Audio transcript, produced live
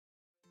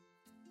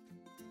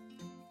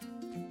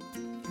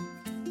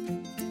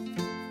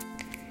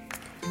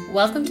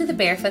Welcome to the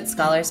Barefoot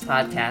Scholars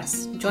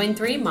Podcast. Join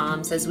three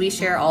moms as we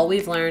share all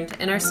we've learned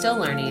and are still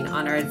learning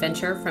on our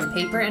adventure from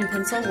paper and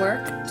pencil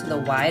work to the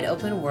wide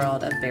open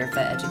world of barefoot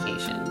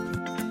education.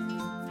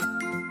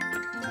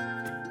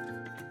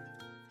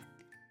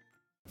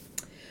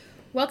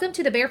 Welcome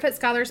to the Barefoot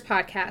Scholars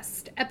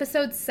Podcast,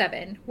 episode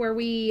 7, where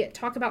we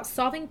talk about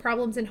solving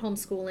problems in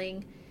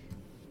homeschooling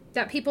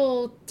that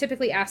people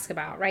typically ask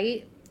about,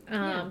 right?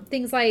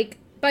 Things like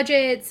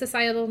budget,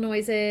 societal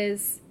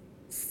noises,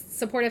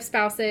 supportive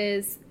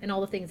spouses, and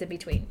all the things in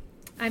between.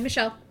 I'm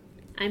Michelle.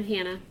 I'm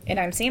Hannah. And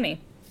I'm Sammy.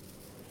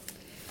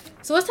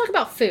 So let's talk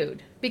about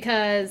food,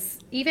 because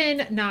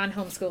even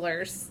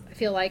non-homeschoolers, I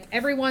feel like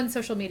everyone's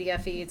social media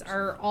feeds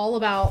are all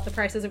about the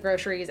prices of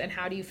groceries and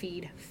how do you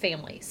feed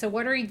family. So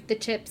what are the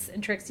tips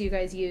and tricks you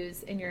guys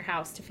use in your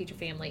house to feed your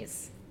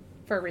families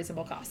for a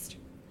reasonable cost?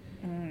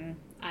 I'm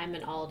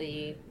an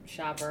Aldi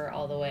shopper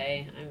all the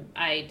way.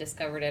 I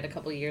discovered it a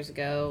couple years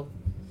ago.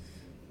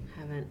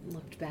 Haven't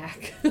looked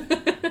back.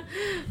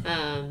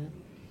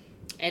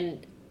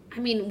 And I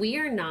mean, we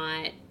are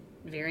not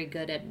very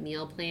good at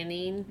meal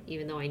planning,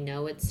 even though I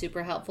know it's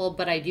super helpful,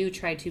 but I do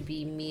try to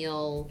be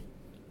meal,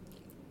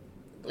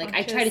 like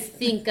conscious. I try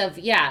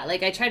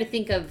to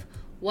think of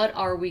what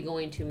are we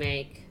going to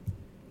make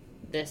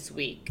this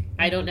week.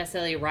 I don't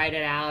necessarily write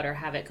it out or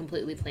have it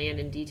completely planned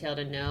and detailed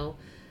and know,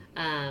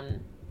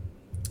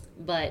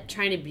 but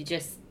trying to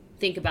just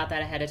think about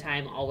that ahead of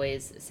time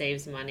always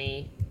saves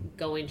money.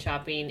 Going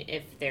shopping,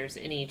 if there's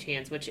any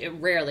chance, which it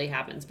rarely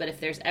happens, but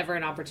if there's ever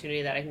an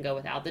opportunity that I can go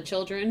without the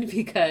children,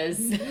 because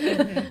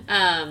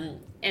and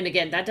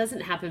again, that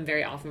doesn't happen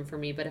very often for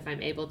me, but if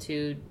I'm able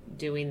to,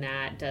 doing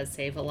that does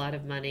save a lot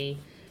of money.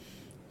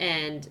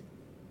 And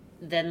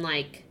then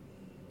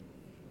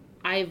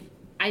I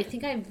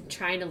think I'm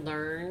trying to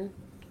learn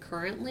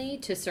currently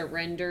to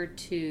surrender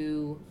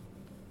to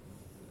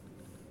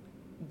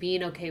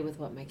being okay with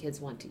what my kids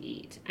want to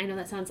eat. I know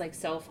that sounds like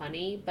so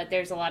funny, but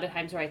there's a lot of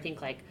times where I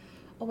think like,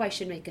 oh, I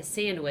should make a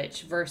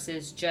sandwich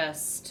versus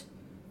just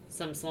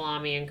some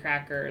salami and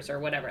crackers or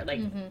whatever.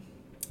 Like,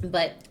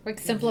 but like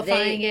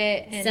simplifying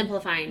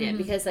it,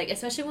 because like,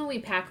 especially when we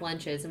pack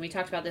lunches, and we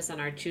talked about this on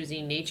our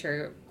Choosing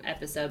Nature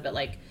episode, but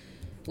like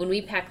when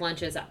we pack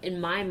lunches,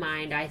 in my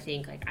mind, I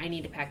think like I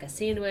need to pack a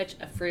sandwich,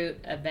 a fruit,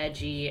 a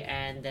veggie,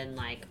 and then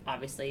like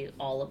obviously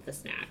all of the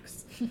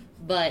snacks.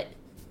 But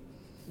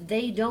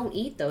they don't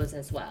eat those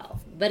as well.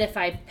 But if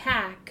I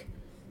pack,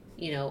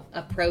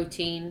 a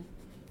protein,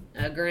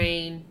 a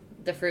grain,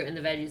 the fruit and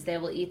the veggies, they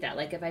will eat that.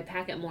 Like if I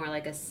pack it more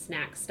like a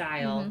snack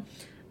style,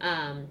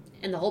 and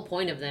the whole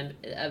point of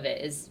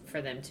it is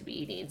for them to be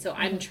eating. So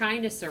I'm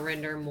trying to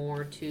surrender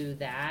more to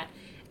that.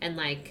 And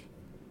like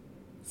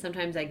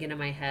sometimes I get in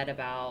my head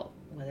about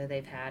whether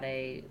they've had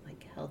a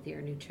like healthy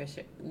or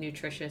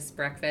nutritious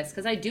breakfast,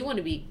 because I do want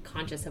to be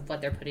conscious of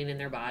what they're putting in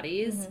their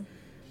bodies.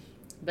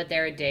 But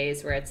there are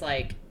days where it's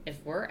like, if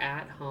we're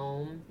at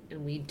home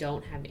and we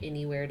don't have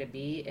anywhere to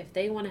be, if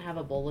they want to have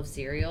a bowl of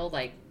cereal,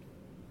 like,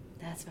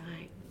 that's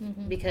fine.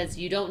 Because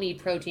you don't need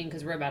protein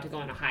because we're about to go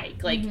on a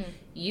hike. Like,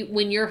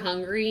 when you're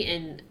hungry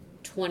in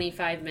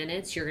 25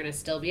 minutes, you're going to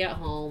still be at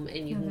home,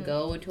 and you can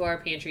go into our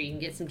pantry, you can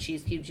get some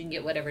cheese cubes, you can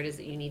get whatever it is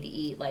that you need to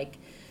eat. Like,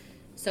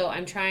 so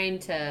I'm trying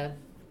to...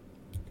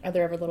 Are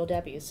there ever Little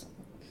Debbie's?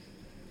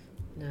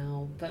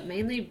 No, but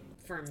mainly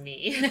for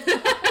me.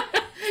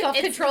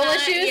 Self-control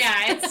issues?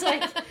 Yeah, it's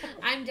like,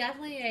 I'm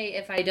definitely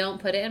if I don't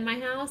put it in my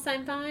house,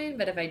 I'm fine.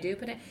 But if I do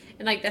put it,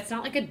 and like, that's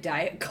not like a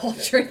diet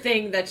culture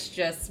thing. That's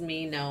just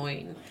me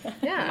knowing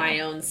my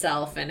own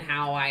self and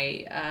how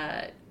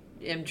I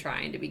am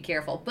trying to be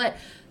careful. But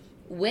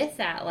with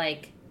that,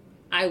 like,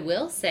 I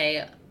will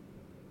say,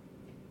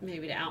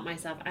 maybe to out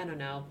myself, I don't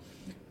know.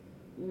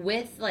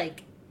 With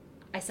like,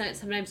 I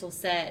sometimes will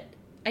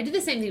I do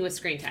the same thing with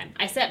screen time.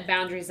 I set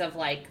boundaries of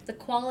like the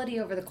quality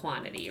over the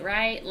quantity,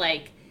 right?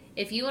 Like,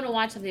 if you want to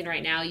watch something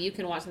right now, you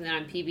can watch something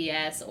on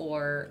PBS,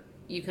 or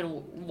you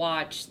can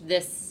watch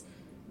this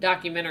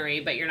documentary,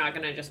 but you're not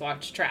going to just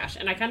watch trash.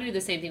 And I kind of do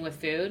the same thing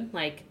with food.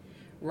 Like,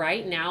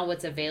 right now,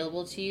 what's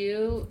available to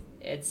you,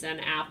 it's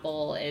an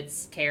apple,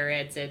 it's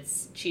carrots,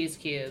 it's cheese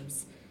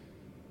cubes.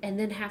 And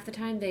then half the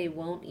time they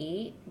won't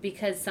eat,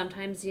 because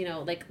sometimes,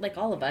 like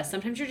all of us,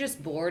 sometimes you're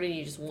just bored and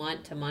you just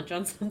want to munch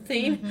on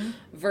something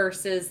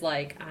versus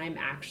like, I'm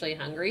actually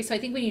hungry. So I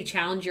think when you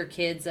challenge your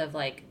kids of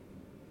like,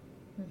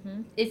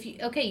 if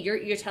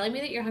you're telling me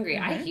that you're hungry,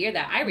 I hear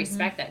that, I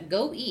respect that,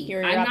 go eat.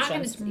 I'm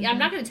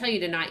not going to tell you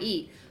to not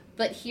eat,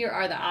 but here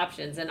are the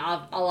options. And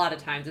a lot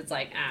of times it's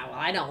like, well,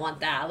 I don't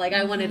want that. Like,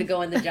 I wanted to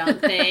go in the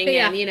junk thing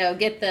and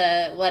get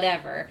the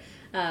whatever.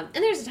 And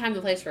there's a time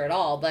and place for it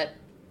all, but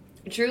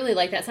truly,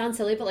 like, that sounds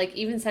silly, but like,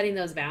 even setting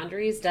those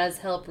boundaries does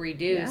help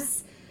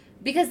reduce,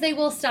 because they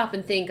will stop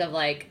and think of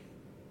like,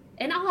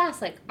 and I'll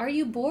ask like, are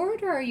you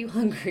bored or are you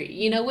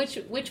hungry?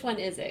 Which one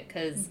is it?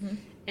 Because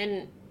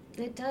and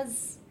it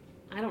does,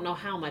 I don't know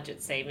how much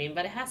it's saving,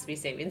 but it has to be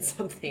saving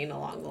something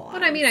along the lines.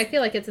 But I mean, I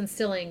feel like it's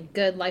instilling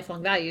good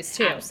lifelong values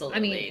too. Absolutely.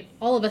 I mean,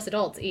 all of us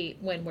adults eat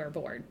when we're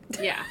bored.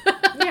 Yeah.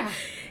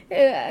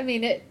 Yeah. I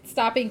mean,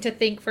 stopping to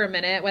think for a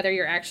minute whether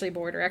you're actually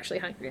bored or actually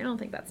hungry, I don't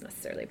think that's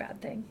necessarily a bad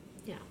thing.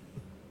 Yeah.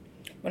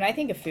 When I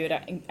think of food,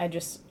 I'm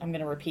going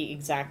to repeat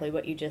exactly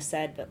what you just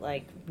said, but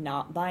like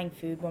not buying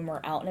food when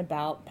we're out and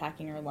about,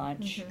 packing our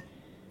lunch,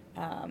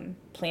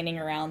 planning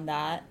around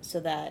that so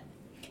that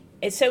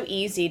it's so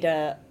easy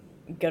to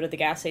go to the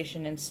gas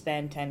station and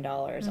spend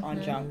 $10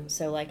 on junk.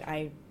 So like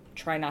I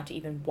try not to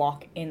even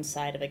walk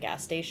inside of a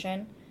gas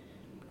station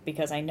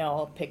because I know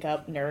I'll pick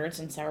up Nerds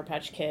and Sour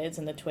Patch Kids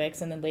and the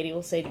Twix, and the lady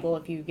will say, well,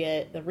 if you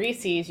get the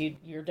Reese's,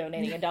 you're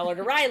donating $1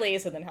 to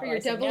Riley's, and then how or you're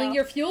doubling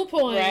your fuel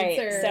points. Right.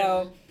 Or...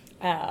 So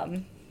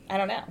I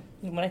don't know.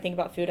 When I think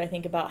about food, I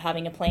think about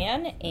having a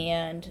plan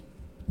and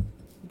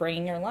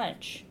bringing your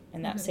lunch.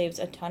 And that saves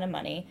a ton of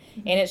money.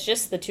 And it's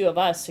just the two of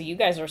us. So you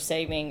guys are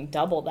saving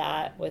double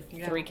that with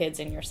 3 kids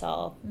and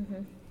yourself.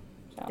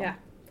 So. Yeah.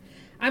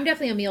 I'm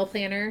definitely a meal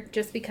planner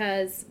just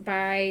because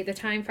by the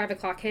time 5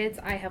 o'clock hits,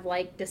 I have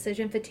like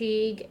decision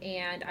fatigue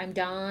and I'm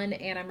done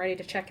and I'm ready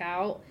to check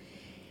out.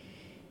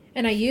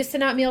 And I used to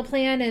not meal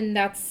plan, and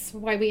that's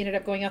why we ended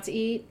up going out to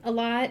eat a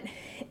lot.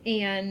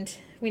 And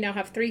we now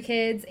have 3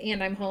 kids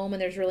and I'm home and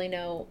there's really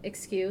no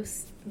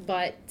excuse.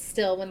 But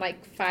still, when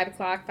like 5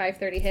 o'clock,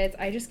 5:30 hits,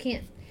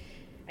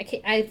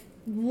 I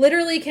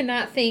literally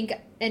cannot think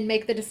and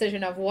make the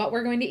decision of what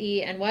we're going to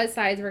eat and what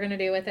sides we're going to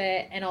do with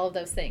it and all of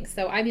those things.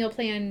 So I meal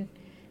plan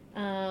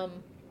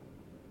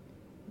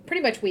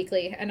pretty much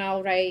weekly, and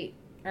I'll write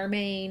our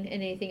main and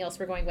anything else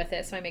we're going with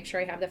it. So I make sure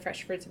I have the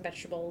fresh fruits and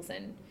vegetables,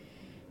 and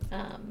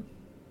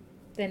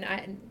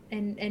then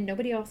and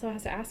nobody also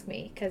has to ask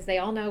me because they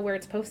all know where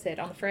it's posted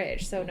on the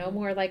fridge. So no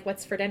more like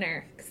what's for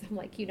dinner, because I'm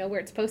like, you know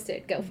where it's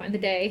posted. Go find the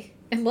day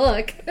and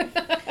look.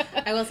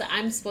 I will say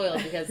I'm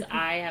spoiled because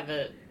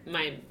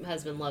my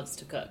husband loves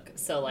to cook.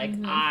 So like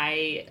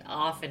I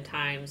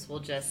oftentimes will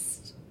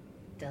just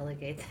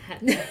delegate that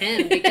to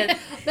him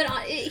but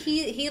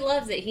he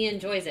loves it. He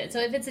enjoys it. So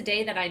if it's a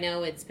day that I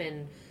know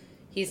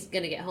he's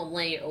going to get home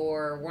late,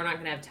 or we're not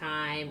going to have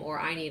time, or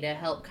I need to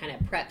help kind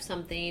of prep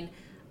something,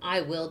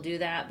 I will do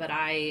that. But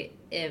I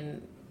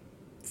am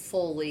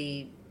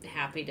fully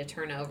happy to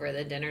turn over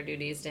the dinner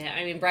duties to him.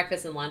 I mean,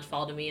 breakfast and lunch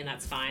fall to me, and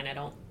that's fine. I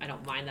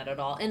don't mind that at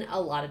all. And a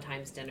lot of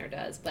times dinner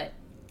does. But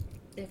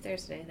if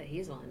there's a day that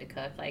he's willing to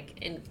cook, like,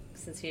 and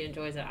since he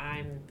enjoys it,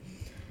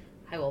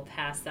 I will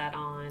pass that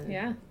on.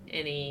 Yeah.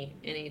 Any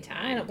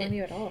time. I don't blame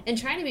you at all. And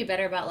trying to be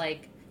better about,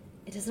 like,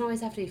 it doesn't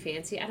always have to be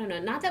fancy. I don't know.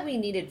 Not that we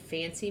needed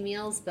fancy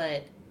meals,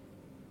 but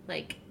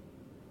like,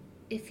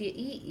 if you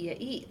eat, you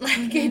eat.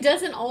 Like, it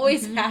doesn't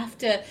always have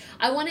to.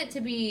 I want it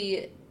to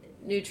be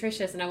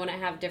nutritious, and I want to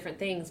have different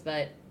things,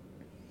 but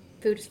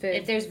food is food.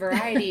 If there's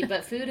variety,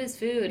 but food is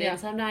food. Yeah. And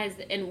sometimes,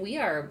 and we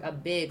are a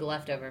big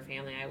leftover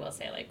family, I will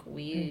say. Like,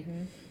 we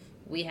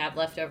have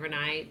leftover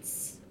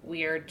nights.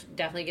 We are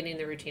definitely getting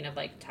the routine of,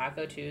 like,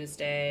 Taco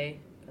Tuesday,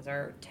 because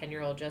our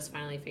 10-year-old just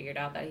finally figured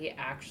out that he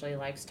actually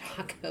likes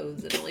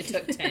tacos. It only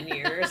took 10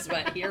 years,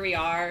 but here we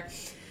are.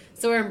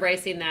 So we're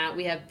embracing that.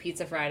 We have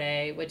Pizza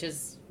Friday, which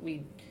is,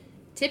 we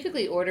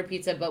typically order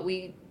pizza, but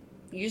we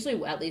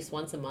usually at least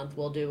once a month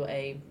we'll do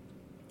a,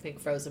 I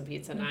think, frozen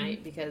pizza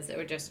night, because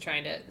we're just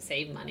trying to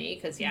save money.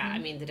 Because, I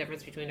mean, the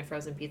difference between a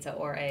frozen pizza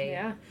or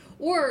a...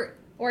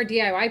 Or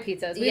DIY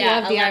pizzas. We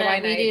love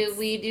DIY nights.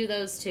 We do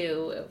those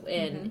too.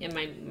 And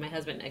my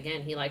husband,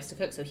 again, he likes to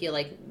cook, so he'll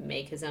like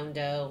make his own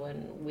dough,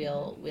 and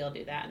we'll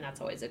do that, and that's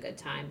always a good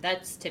time.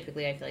 That's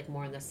typically, I feel like,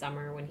 more in the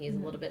summer when he's a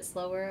little bit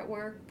slower at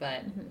work.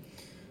 But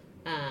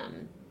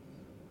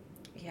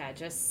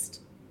just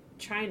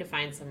trying to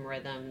find some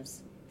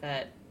rhythms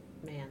that,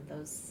 man,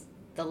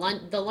 the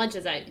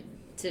lunches,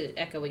 to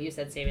echo what you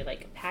said, Sammy,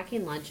 like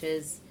packing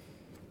lunches,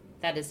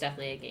 that is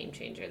definitely a game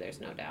changer. There's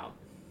no doubt.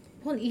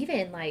 Well, and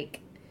even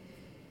like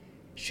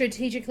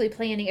strategically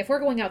planning, if we're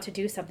going out to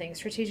do something,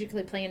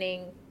 strategically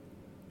planning,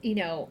 you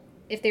know,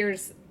 if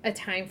there's a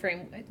time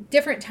frame,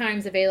 different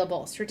times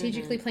available,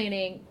 strategically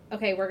planning,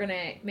 okay, we're going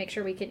to make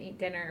sure we can eat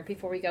dinner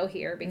before we go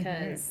here,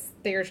 because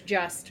there's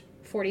just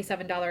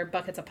 $47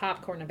 buckets of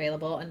popcorn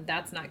available, and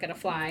that's not going to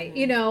fly,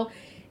 you know,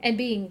 and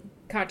being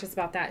conscious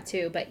about that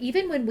too. But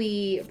even when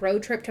we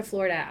road trip to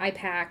Florida, I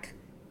pack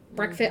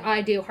breakfast.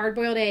 I do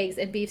hard-boiled eggs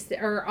and beef,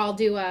 or I'll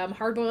do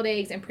hard-boiled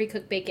eggs and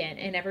pre-cooked bacon,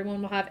 and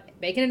everyone will have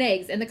bacon and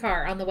eggs in the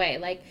car on the way.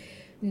 Like,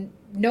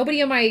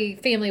 nobody in my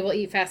family will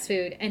eat fast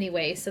food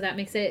anyway, so that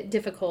makes it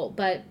difficult.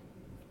 But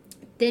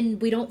then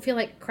we don't feel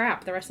like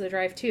crap the rest of the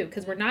drive too,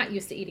 because we're not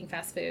used to eating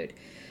fast food.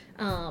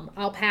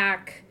 I'll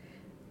pack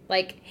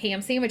like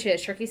ham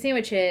sandwiches, turkey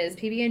sandwiches,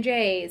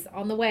 PB&Js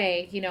on the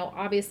way. You know,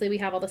 obviously we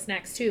have all the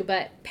snacks too,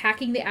 but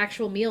packing the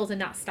actual meals and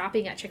not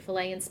stopping at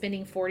Chick-fil-A and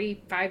spending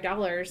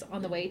 $45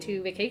 on the way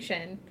to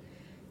vacation.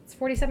 It's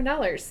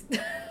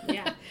 $47.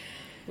 Yeah.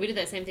 We did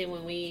that same thing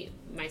when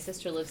my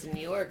sister lives in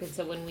New York, and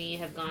so when we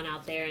have gone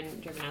out there and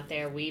driven out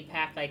there, we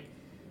pack like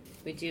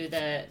We do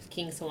the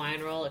King's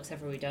Hawaiian roll,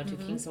 except for we don't do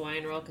King's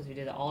Hawaiian roll because we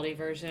do the Aldi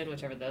version,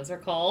 whichever those are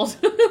called.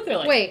 They're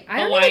like Wait, I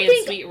don't Hawaiian even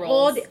think sweet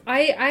rolls.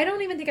 Aldi, I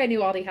don't even think I knew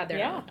Aldi had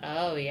their own.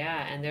 Oh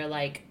yeah, and they're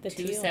like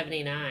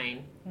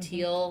 $2.79.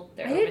 Teal.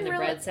 They're I over in didn't the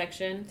bread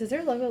section. Does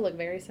their logo look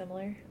very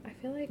similar? I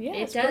feel like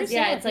it does.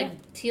 Yeah, it's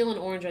like teal and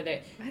orange are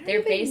their.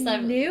 Their base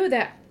level. Knew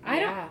that.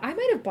 I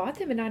might have bought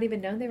them and not even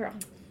known they were on.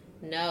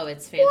 No,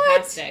 it's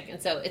fantastic. What?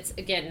 And so it's,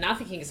 again, not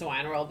the King's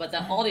Hawaiian roll, but the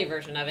Aldi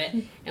version of it.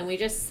 And we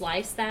just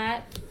slice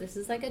that. This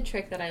is like a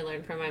trick that I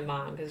learned from my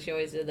mom because she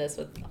always did this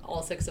with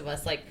all 6 of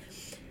us. Like,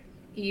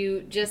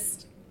 you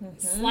just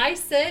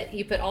slice it.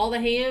 You put all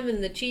the ham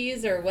and the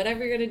cheese or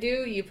whatever you're going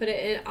to do. You put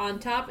it on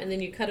top, and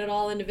then you cut it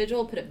all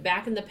individual, put it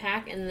back in the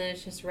pack, and then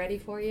it's just ready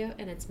for you.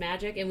 And it's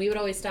magic. And we would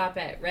always stop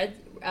at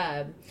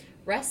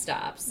rest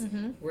stops.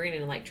 We're going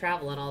to, like,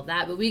 travel and all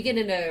that. But we get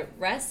into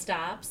rest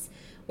stops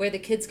where the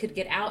kids could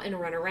get out and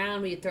run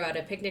around. We'd throw out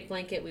a picnic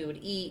blanket. We would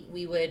eat.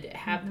 We would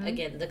have,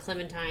 again, the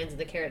clementines,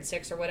 the carrot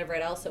sticks, or whatever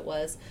else it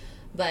was.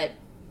 But,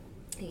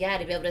 yeah,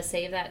 to be able to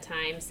save that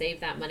time, save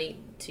that money,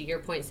 to your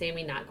point,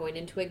 Sammy, not going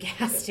into a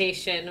gas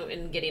station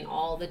and getting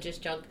all the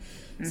just junk.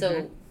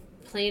 So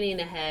planning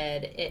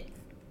ahead,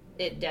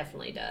 it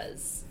definitely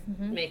does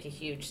make a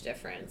huge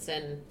difference.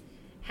 And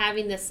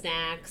having the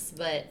snacks,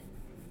 but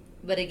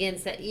again,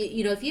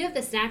 you know, if you have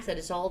the snacks that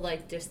it's all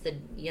like just the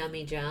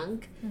yummy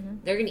junk,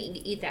 they're going to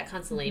eat that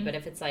constantly. But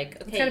if it's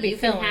like, okay, you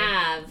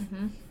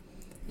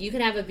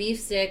can have a beef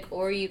stick,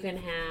 or you can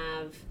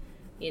have,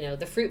 you know,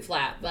 the fruit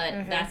flat, but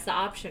that's the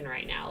option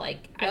right now.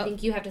 Like, I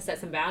think you have to set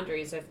some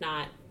boundaries. If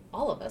not,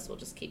 all of us will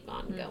just keep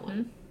on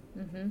going.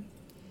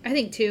 I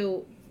think,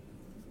 too,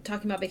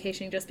 talking about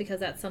vacationing, just because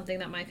that's something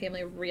that my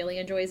family really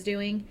enjoys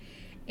doing.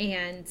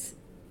 And,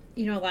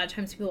 you know, a lot of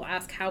times people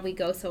ask how we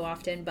go so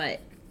often, but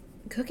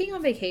cooking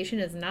on vacation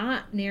is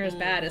not near as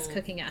bad as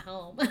cooking at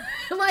home.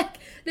 Like,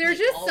 there's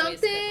just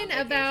something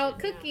about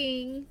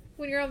cooking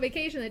when you're on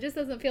vacation that just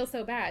doesn't feel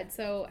so bad.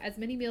 So as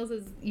many meals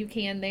as you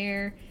can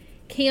there.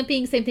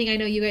 Camping, same thing. I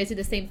know you guys do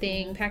the same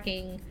thing.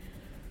 Packing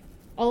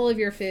all of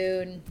your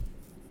food.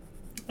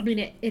 I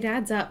mean, it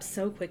adds up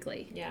so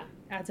quickly. Yeah.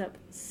 Adds up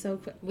so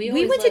quick. We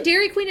went to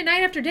Dairy Queen at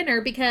night after dinner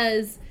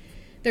because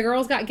the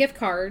girls got gift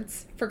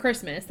cards for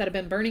Christmas that have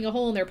been burning a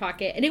hole in their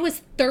pocket. And it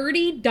was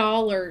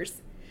 $30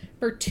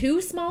 for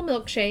 2 small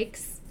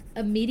milkshakes,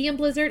 a medium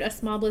blizzard, a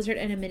small blizzard,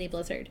 and a mini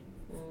blizzard.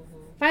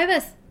 5 of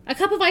us. A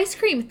cup of ice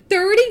cream.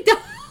 $30. Yeah,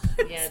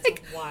 it's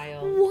like,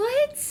 wild.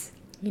 What?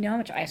 You know how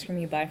much ice cream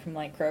you buy from,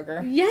 like,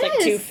 Kroger? Yes.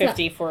 It's like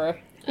 $2.50 for...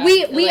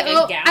 We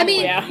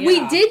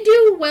did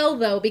do well,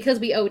 though, because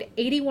we owed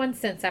 81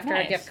 cents after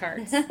our gift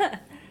cards.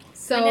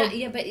 So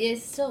but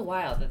it's still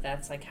wild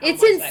that's like how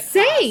it's much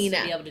insane that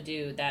costs to be able to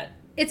do that.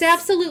 It's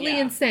absolutely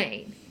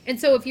insane. And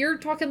so if you're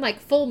talking like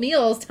full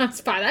meals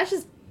times 5, that's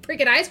just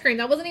freaking ice cream.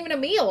 That wasn't even a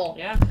meal.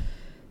 Yeah.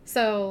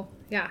 So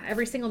yeah,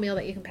 every single meal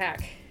that you can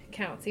pack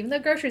counts. Even though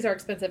groceries are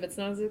expensive, it's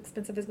not as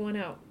expensive as going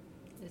out.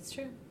 It's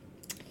true.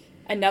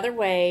 Another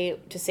way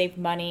to save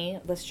money,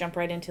 let's jump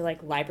right into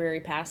like library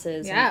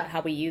passes and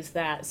how we use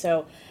that.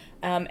 So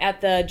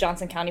at the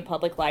Johnson County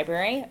Public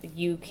Library,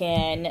 you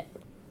can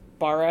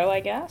borrow, I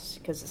guess,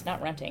 because it's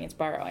not renting, it's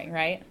borrowing,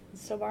 right?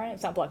 It's still borrowing?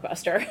 It's not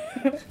Blockbuster.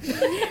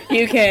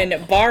 You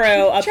can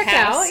borrow a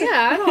pass.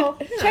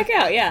 Check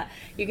out, yeah.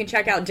 You can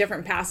check out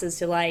different passes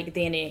to like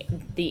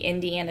the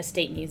Indiana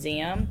State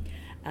Museum.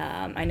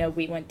 I know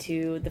we went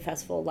to the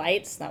Festival of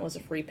Lights. That was a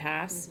free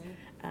pass.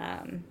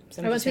 I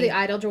went to the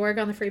Idle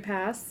Jorg on the free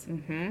pass.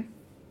 And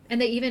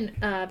they even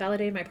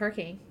validated my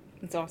parking.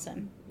 That's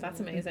awesome. That's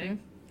amazing.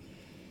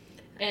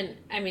 And,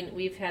 I mean,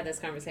 we've had this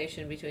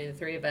conversation between the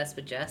 3 of us,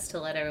 but just to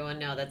let everyone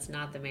know, that's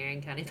not the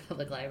Marion County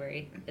Public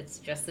Library. It's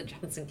just the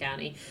Johnson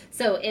County.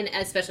 So,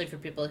 especially for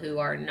people who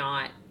are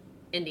not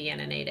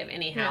Indiana native.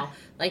 Anyhow,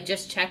 like,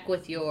 just check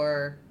with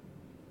your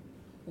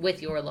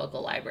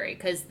local library.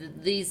 Because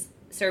these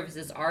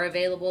services are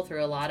available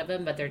through a lot of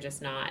them, but they're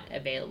just not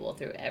available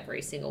through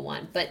every single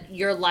one. But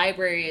your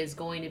library is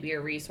going to be a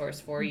resource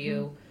for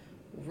you,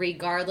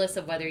 regardless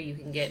of whether you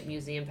can get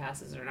museum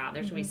passes or not.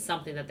 There's going to be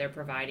something that they're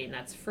providing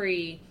that's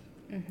free,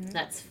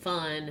 that's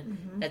fun,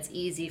 that's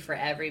easy for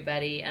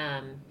everybody.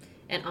 And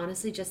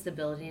honestly, just the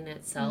building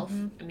itself.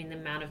 I mean, the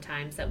amount of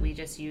times that we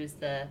just use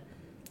the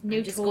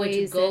new just toys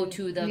going to go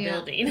to the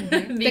building.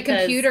 Because, the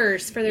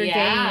computers for their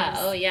games.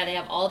 Oh, yeah. They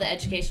have all the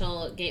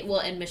educational game. Well,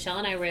 and Michelle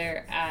and I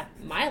were at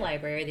my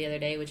library the other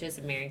day, which is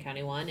the Marion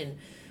County one, and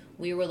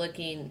we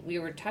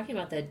were talking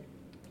about the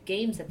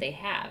games that they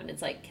have, and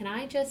it's like, can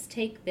I just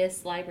take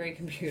this library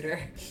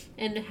computer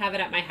and have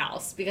it at my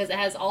house because it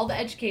has all the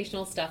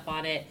educational stuff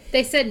on it?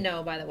 They said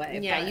no, by the way.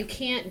 Yeah, you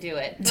can't do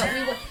it.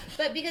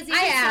 But because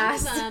even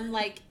some of them,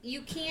 like,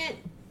 you can't.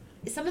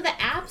 Some of the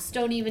apps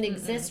don't even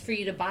exist for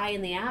you to buy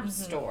in the App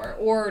Store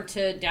or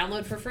to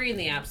download for free in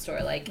the App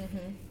Store. Like,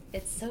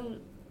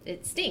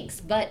 it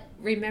stinks. But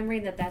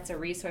remembering that that's a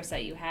resource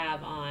that you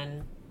have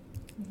on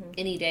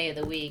any day of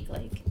the week,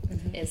 like,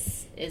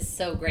 is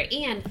so great.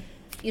 And,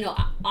 you know,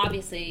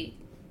 obviously,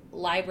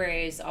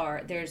 libraries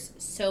there's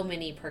so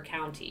many per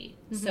county.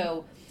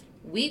 So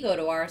we go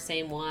to our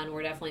same one.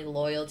 We're definitely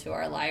loyal to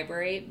our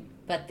library,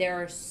 but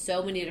there are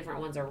so many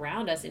different ones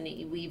around us, and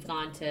we've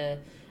gone to,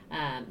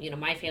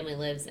 my family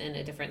lives in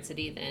a different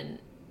city than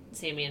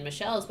Sammy and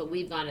Michelle's, but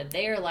we've gone to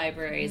their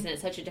libraries, and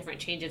it's such a different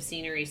change of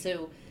scenery.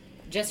 So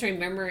just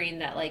remembering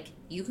that, like,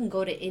 you can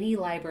go to any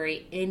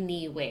library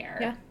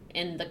anywhere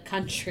in the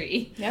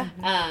country,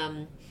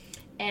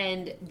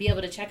 and be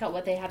able to check out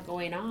what they have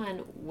going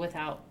on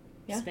without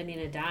spending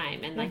a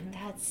dime. And like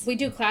we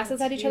do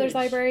classes at each other's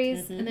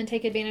libraries and then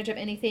take advantage of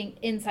anything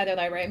inside their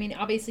library. I mean,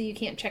 obviously you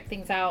can't check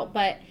things out,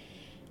 but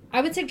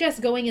I would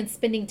suggest going and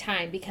spending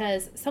time,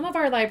 because some of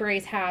our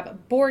libraries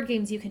have board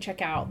games you can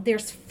check out.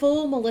 There's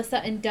full Melissa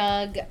and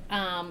Doug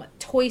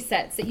toy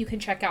sets that you can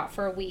check out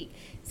for a week.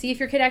 See if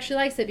your kid actually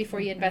likes it before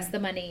you invest the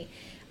money.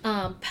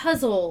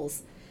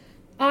 Puzzles,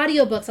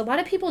 audiobooks. A lot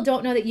of people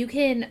don't know that you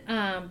can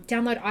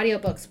download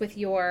audiobooks with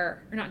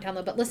your, or not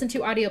download, but listen to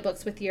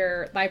audiobooks with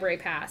your library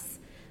pass.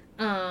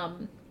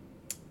 The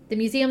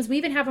museums, we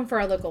even have them for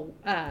our local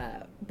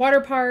water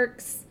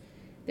parks.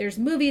 There's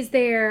movies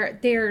there.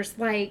 There's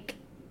like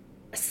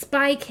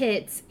spy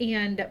kits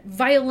and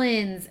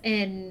violins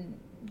and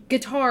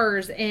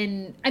guitars,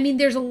 and I mean,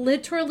 there's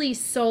literally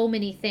so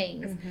many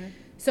things.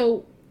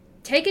 So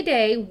take a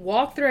day,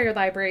 walk through your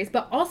libraries,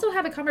 but also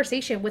have a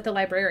conversation with the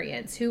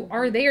librarians who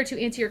are there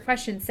to answer your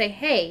questions. Say,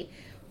 hey,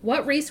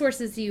 what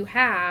resources do you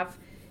have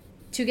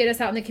to get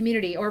us out in the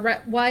community, or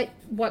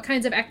what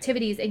kinds of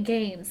activities and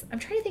games? I'm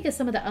trying to think of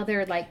some of the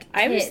other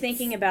I was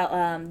thinking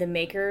about the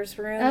Makers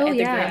Room at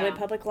the Greenwood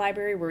Public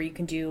Library, where you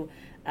can do.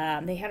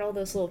 They had all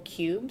those little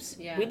cubes.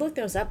 Yeah. We looked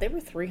those up. They were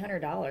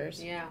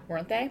 $300. Yeah,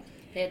 weren't they?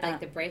 They had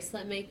the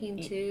bracelet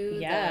making too.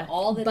 Yeah,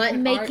 all the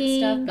button making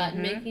stuff,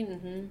 button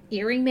making,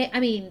 earring I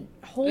mean,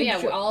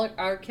 all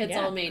our kids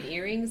all made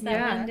earrings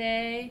that one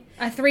day.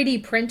 A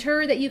 3D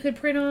printer that you could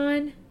print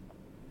on.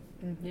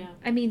 Yeah,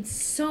 I mean,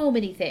 so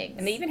many things.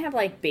 And they even have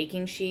like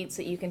baking sheets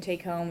that you can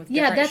take home with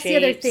different that's shapes.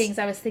 the other things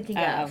I was thinking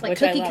of, like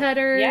cookie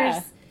cutters.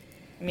 Yeah,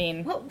 I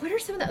mean, what are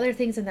some of the other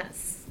things in that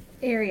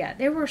area?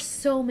 There were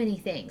so many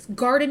things.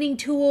 Gardening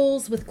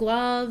tools with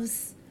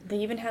gloves. They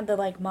even had the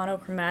like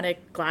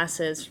monochromatic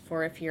glasses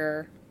for if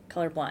you're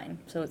colorblind.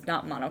 So it's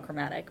not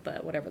monochromatic,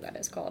 but whatever that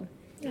is called.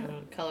 Yeah.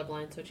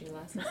 Colorblind switching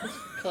glasses.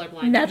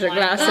 Colorblind magic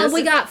glasses.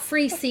 We got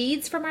free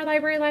seeds from our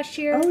library last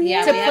year. Oh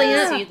yeah, to we plant.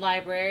 have a seed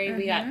library.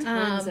 We got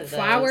tons of those.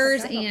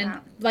 Flowers and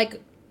like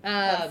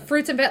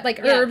fruits and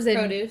herbs and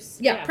produce.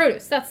 Yeah,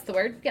 produce. That's the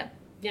word. Yeah.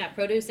 Yeah,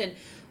 produce and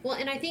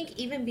I think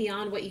even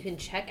beyond what you can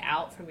check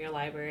out from your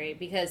library,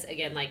 because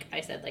again, like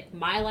I said, like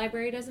my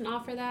library doesn't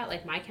offer that,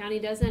 like my county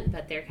doesn't,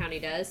 but their county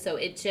does. So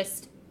it's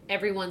just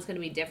everyone's going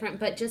to be different.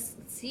 But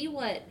just see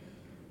what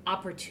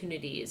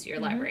opportunities your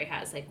library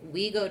has. Like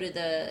we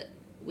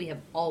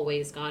have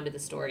always gone to the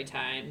story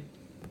time.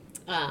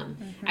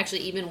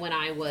 Actually, even when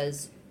I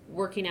was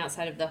working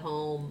outside of the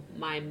home,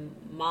 my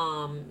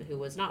mom, who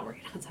was not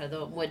working outside of the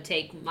home, would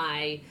take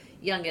my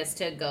youngest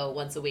to go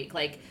once a week.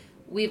 Like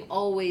we've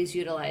always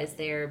utilized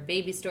their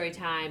baby story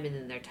time and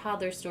then their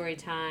toddler story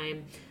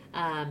time.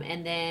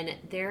 And then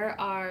there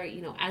are,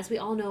 as we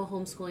all know,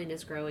 homeschooling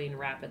is growing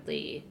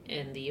rapidly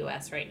in the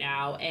U.S. right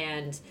now.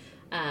 And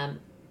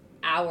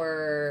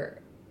our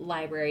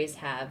libraries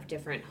have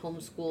different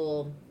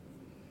homeschool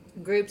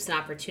groups and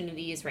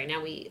opportunities. Right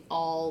now we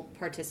all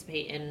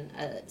participate in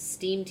a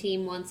STEAM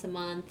team once a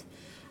month,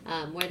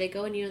 where they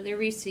go and, they're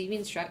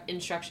receiving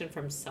instruction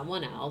from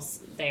someone else.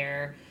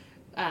 They're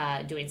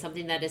doing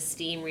something that is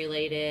STEAM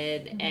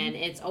related, and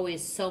it's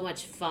always so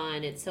much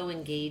fun. It's so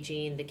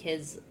engaging. The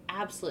kids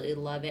absolutely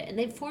love it, and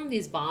they've formed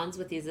these bonds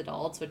with these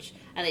adults, which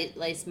at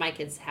least my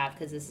kids have,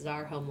 because this is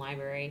our home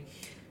library,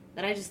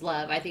 that I just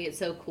love. I think it's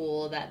so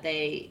cool that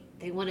they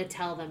want to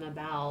tell them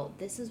about,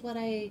 this is what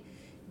I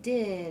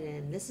did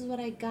and this is what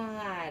I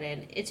got,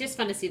 and it's just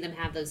fun to see them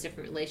have those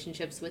different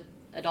relationships with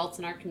adults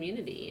in our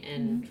community.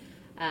 And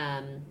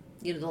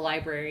the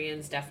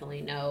librarians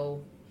definitely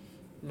know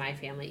my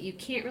family. You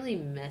can't really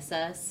miss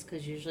us,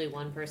 because usually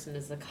one person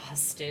is a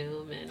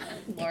costume and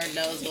Lord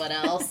knows what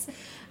else.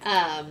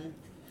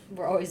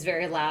 We're always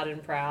very loud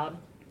and proud,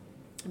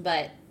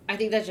 but I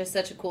think that's just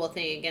such a cool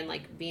thing. Again,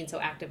 like being so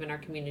active in our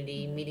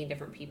community, meeting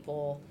different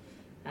people.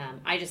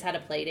 I just had a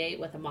play date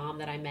with a mom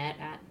that I met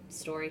at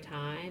story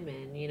time,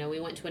 and we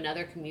went to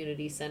another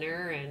community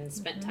center and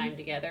spent time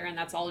together, and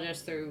that's all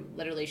just through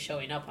literally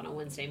showing up on a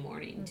Wednesday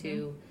morning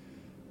to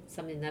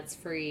something that's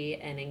free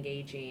and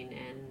engaging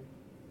and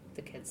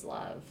the kids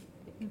love.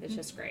 It's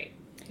just great.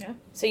 Yeah.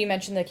 So you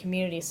mentioned the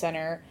community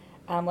center.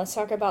 Let's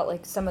talk about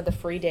like some of the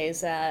free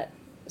days that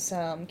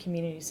some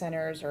community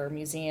centers or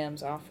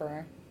museums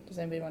offer. Does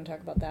anybody want to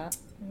talk about that?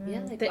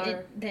 Yeah, like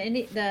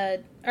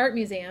the art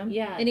museum.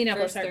 Yeah,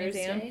 Indianapolis Art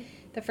Museum.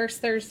 The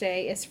first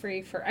Thursday is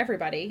free for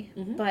everybody,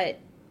 but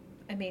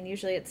I mean,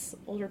 usually it's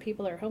older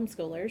people or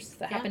homeschoolers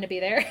that happen to be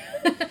there,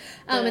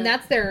 and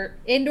that's their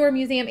indoor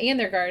museum and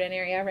their garden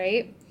area,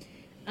 right?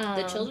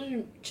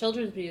 The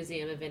Children's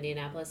Museum of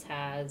Indianapolis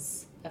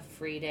has a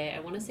free day.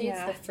 I want to say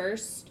it's the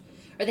first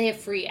or they have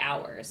free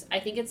hours. I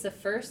think it's the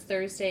first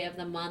Thursday of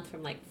the month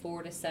from like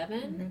 4 to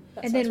 7.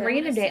 And then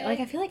random day, like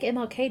I feel like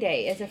MLK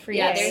Day is a free day.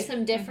 Yeah, there's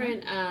some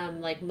different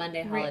like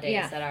Monday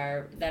holidays that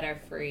are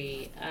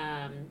free.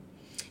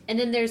 And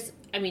then there's,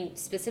 I mean,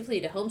 specifically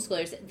to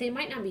homeschoolers, they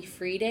might not be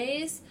free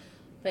days,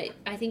 but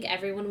I think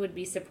everyone would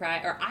be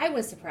surprised, or I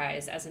was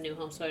surprised as a new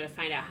homeschooler to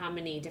find out how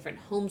many different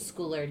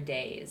homeschooler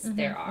days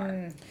there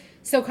are.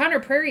 So Conner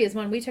Prairie is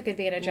one we took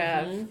advantage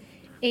of.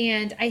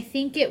 And I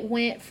think it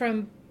went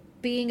from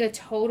being a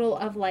total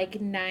of like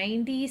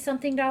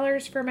 $90-something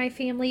for my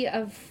family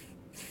of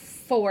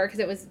 4, because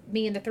it was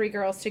me and the 3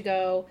 girls to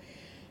go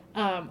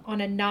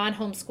on a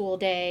non-homeschool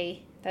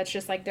day. That's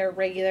just like their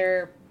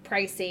regular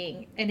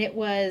pricing. And it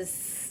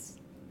was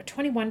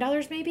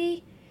 $21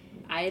 maybe?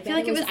 I feel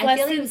like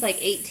it was like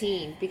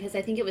 18 because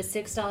I think it was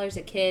 $6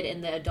 a kid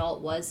and the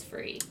adult was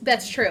free.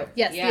 That's true.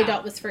 Yes, the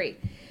adult was free.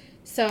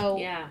 So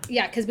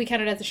yeah, because we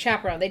counted as a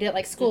chaperone. They did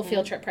like school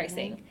field trip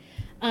pricing.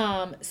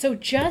 So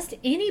just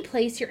any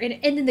place you're in,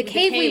 and then the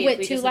cave we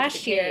went to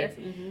last year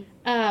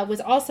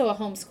was also a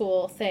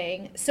homeschool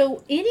thing.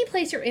 So any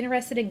place you're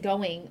interested in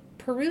going,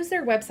 peruse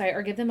their website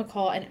or give them a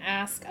call and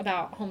ask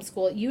about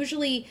homeschool.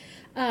 Usually,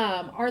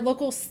 our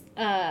local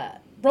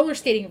roller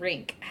skating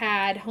rink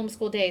had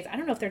homeschool days. I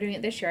don't know if they're doing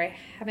it this year. I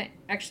haven't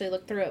actually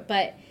looked through it,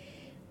 but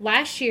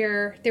last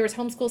year there was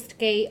homeschool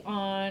skate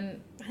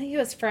on, I think it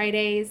was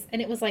Fridays, and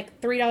it was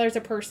like $3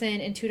 a person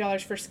and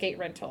 $2 for skate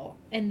rental.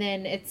 And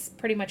then it's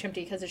pretty much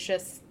empty because it's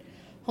just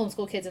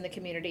homeschool kids in the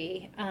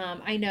community.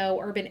 I know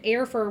Urban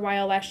Air for a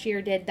while last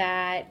year did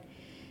that.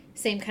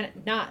 Same kind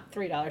of, not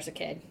 $3 a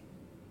kid.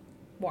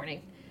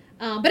 Warning.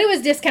 But it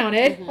was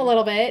discounted a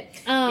little bit.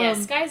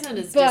 Sky Zone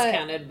is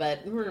discounted, but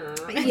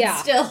it's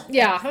still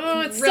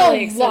it's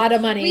really still a lot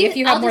of money if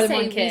you have more than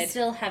one kid. We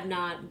still have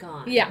not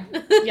gone. Yeah.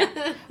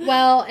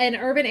 Well, and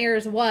Urban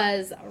Airs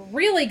was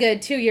really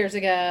good 2 years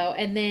ago,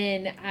 and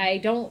then I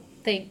don't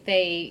think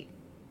they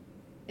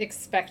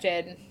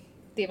expected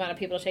the amount of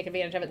people to take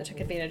advantage of it that took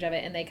advantage of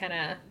it, and they kind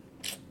of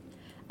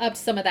upped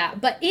some of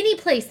that. But any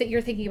place that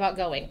you're thinking about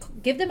going,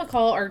 give them a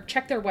call or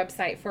check their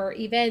website for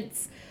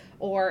events.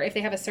 Or if they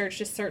have a search,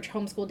 just search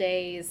homeschool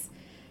days.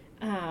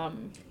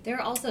 There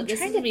are also, this is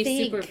going to be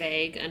super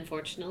vague,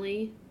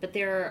 unfortunately, but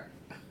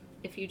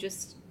if you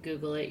just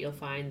Google it, you'll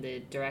find the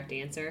direct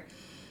answer.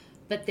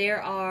 But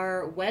there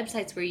are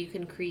websites where you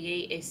can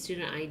create a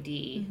student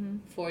ID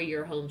for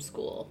your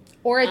homeschool.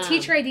 Or a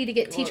teacher ID to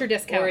get teacher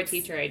discounts. Or a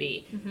teacher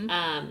ID.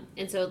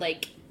 And so,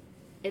 like,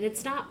 and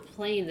it's not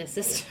playing the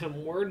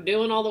system. We're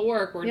doing all the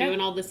work. We're doing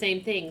all the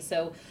same things.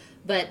 So,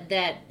 but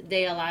that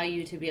they allow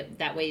you to be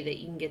that way that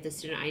you can get the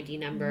student ID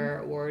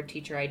number or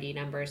teacher ID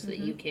number so that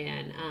you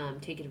can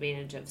take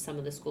advantage of some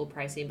of the school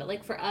pricing. But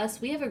like for us,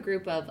 we have a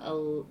group of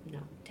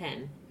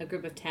 10.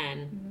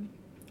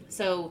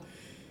 So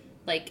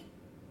like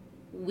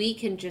we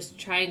can just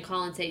try and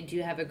call and say, do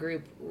you have a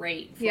group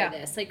rate for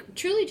this? Like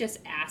truly just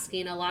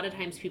asking. A lot of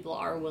times people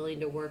are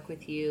willing to work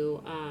with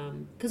you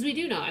because we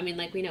do know. I mean,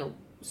 like we know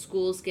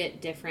schools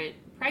get different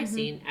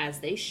pricing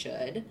as they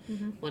should,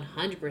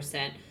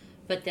 100%.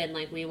 But then,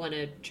 like, we want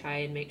to try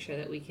and make sure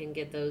that we can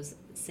get those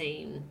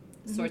same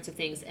sorts of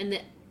things. And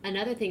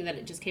another thing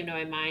that just came to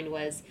my mind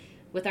was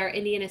with our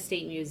Indiana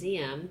State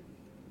Museum,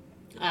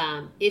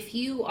 if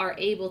you are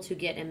able to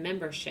get a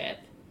membership,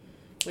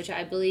 which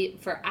I believe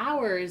for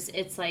ours,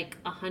 it's like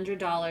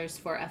 $100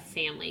 for a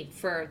family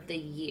for the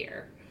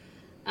year.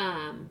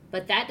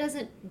 But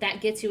that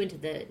gets you into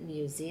the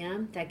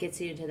museum. That gets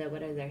you into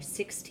what are there,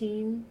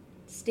 16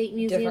 state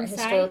museum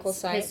sites?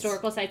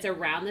 Historical sites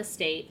around the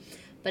state.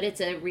 But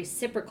it's a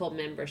reciprocal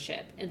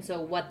membership. And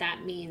so what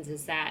that means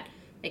is that,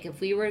 like,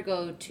 if we were to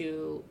go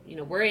to,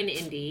 we're in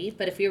Indy,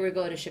 but if we were to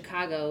go to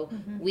Chicago,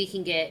 we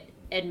can get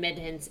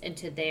admittance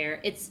into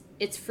there. It's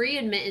free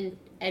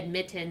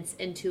admittance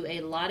into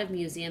a lot of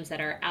museums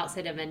that are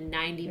outside of a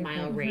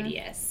 90-mile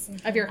radius.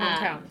 Of your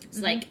hometown.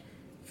 So, like,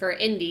 for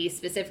Indy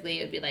specifically,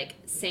 it would be, like,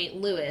 St.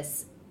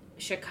 Louis,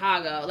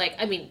 Chicago, like,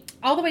 I mean...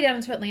 all the way down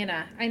into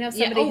Atlanta. I know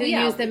somebody who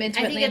used them into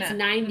Atlanta. I think it's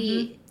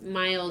 90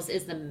 miles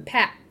is the...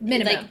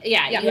 minimum. Like, you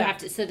have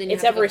to... So then you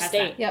it's have to every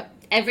state. That.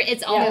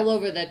 It's all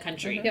over the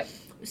country.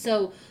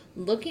 So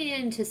looking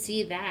in to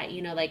see that,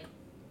 like,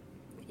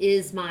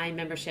 is my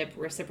membership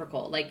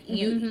reciprocal? Like,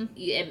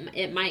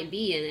 it might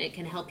be, and it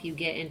can help you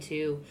get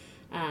into...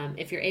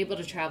 if you're able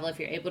to travel, if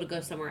you're able to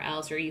go somewhere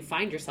else, or you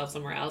find yourself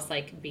somewhere else,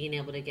 like, being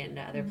able to get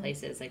into other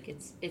places, like,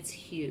 it's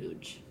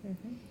huge.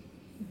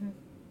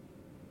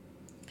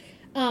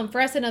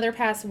 For us, another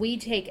pass we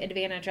take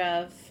advantage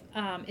of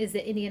is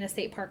the Indiana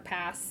State Park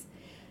Pass.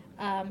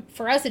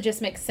 For us, it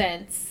just makes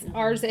sense.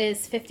 Ours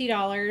is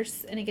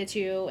 $50, and it gets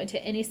you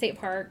into any state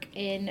park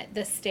in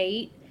the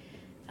state.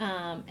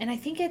 And I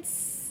think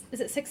is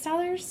it $6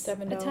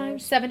 $7 a time?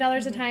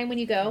 $7 a time when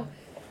you go.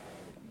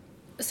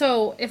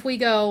 So if we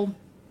go,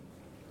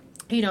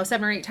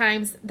 7 or 8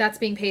 times, that's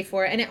being paid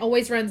for. And it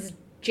always runs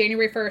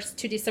January 1st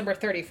to December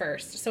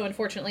 31st. So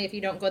unfortunately, if you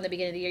don't go in the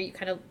beginning of the year, you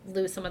kind of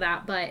lose some of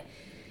that. But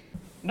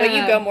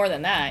you go more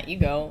than that. You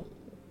go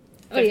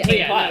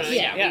 15 plus. We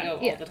go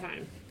all the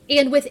time.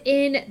 And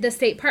within the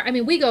state park, I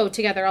mean, we go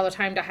together all the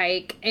time to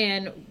hike,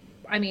 and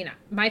I mean,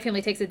 my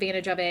family takes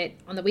advantage of it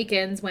on the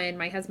weekends when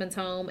my husband's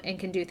home and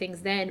can do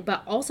things then,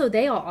 but also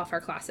they all offer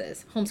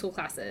classes, homeschool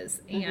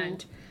classes,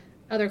 and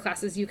other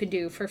classes you can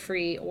do for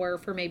free or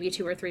for maybe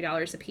 $2 or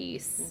 $3 a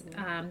piece.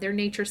 They're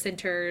nature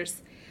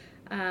centers.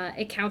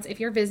 It counts if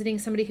you're visiting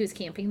somebody who's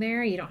camping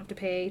there. You don't have to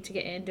pay to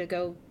get in to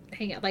go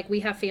hang out. Like,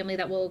 we have family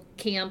that will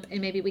camp, and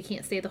maybe we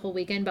can't stay the whole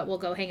weekend, but we'll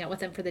go hang out with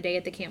them for the day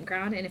at the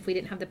campground. And if we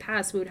didn't have the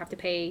pass, we would have to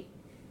pay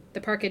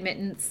the park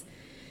admittance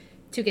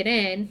to get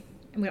in,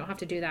 and we don't have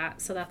to do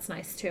that. So that's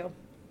nice too.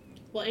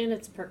 Well, and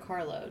it's per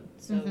carload.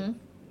 So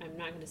I'm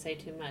not going to say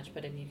too much,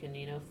 but if you can,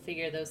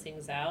 figure those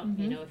things out,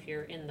 if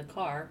you're in the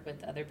car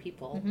with other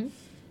people,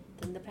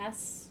 then the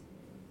pass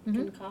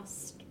can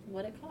cost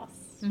what it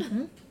costs.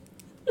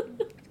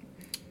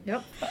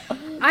 Yep.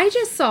 I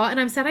just saw, and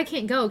I'm sad I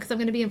can't go because I'm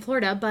going to be in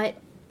Florida, but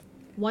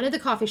one of the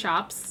coffee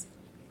shops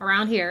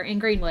around here in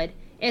Greenwood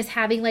is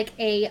having like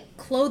a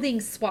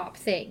clothing swap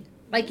thing.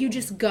 Like, you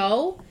just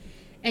go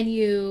and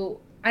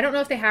I don't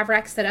know if they have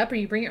racks set up or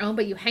you bring your own,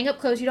 but you hang up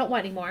clothes you don't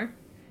want anymore.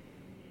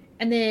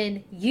 And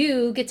then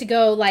you get to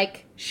go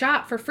like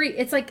shop for free.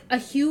 It's like a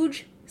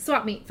huge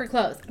swap meet for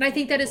clothes. And I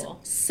think that is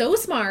so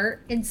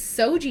smart and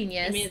so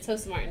genius. I mean, it's so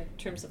smart in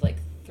terms of like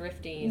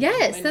thrifting.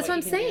 Yes, that's what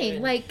I'm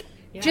saying. Like,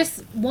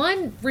 just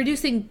one,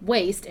 reducing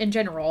waste in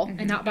general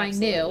and not buying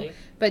new,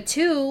 but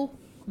two,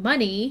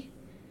 money.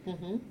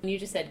 You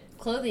just said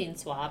clothing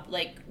swap.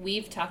 Like,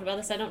 we've talked about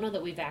this. I don't know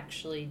that we've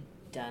actually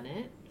done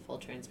it, full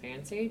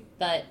transparency,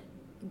 but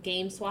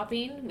game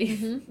swapping,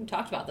 we've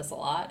talked about this a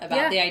lot,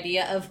 about the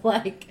idea of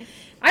like...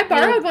 I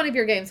borrowed one of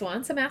your games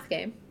once, a math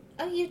game.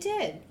 Oh, you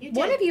did?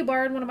 One of you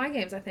borrowed one of my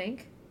games, I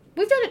think.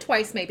 We've done it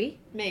twice,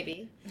 maybe.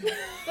 Maybe.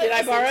 Did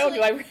I borrow?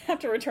 Do I have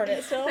to return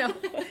it still?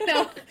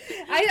 No.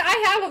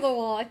 I have on the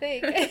wall, I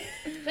think.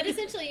 But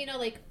essentially,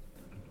 like,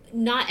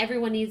 not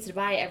everyone needs to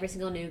buy every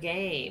single new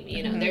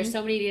game. There's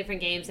so many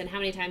different games, and how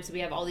many times do we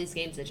have all these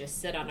games that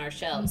just sit on our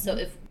shelves? So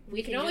if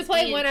we can only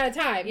play one at a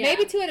time. Yeah.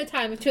 Maybe two at a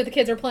time if two of the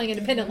kids are playing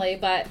independently,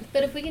 but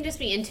if we can just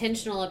be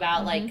intentional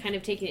about like kind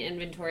of taking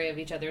inventory of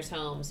each other's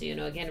homes,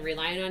 again,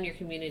 relying on your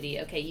community.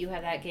 Okay, you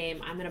have that game,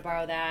 I'm going to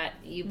borrow that.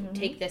 You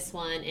take this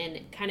one,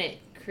 and kind of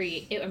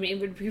create. I mean, it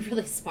would be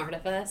really smart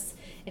of us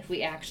if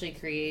we actually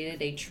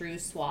created a true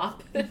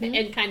swap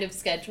and kind of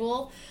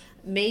schedule.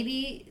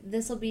 Maybe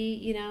this will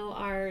be,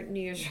 our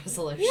New Year's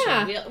resolution.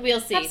 Yeah,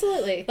 we'll see.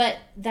 Absolutely. But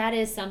that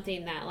is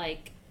something that,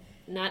 like,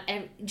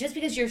 just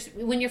because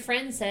when your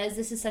friend says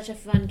this is such a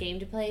fun game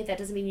to play, that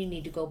doesn't mean you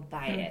need to go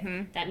buy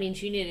it. That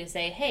means you need to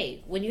say,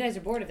 hey, when you guys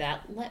are bored of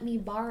that, let me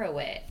borrow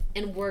it,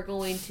 and we're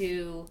going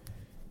to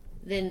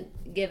then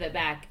give it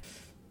back.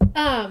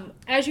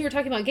 As you were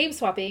talking about game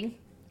swapping,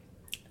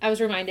 I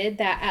was reminded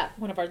that at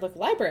one of our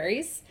local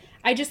libraries,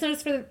 I just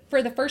noticed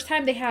for the first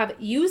time they have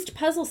used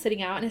puzzles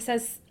sitting out, and it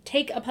says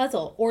take a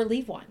puzzle or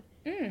leave one.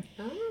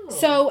 Oh.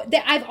 So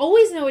I've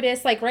always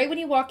noticed, like, right when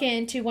you walk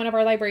into one of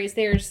our libraries,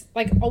 there's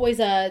like always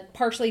a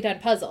partially done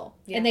puzzle,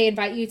 and they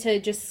invite you to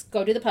just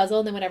go do the puzzle,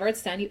 and then whenever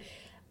it's done,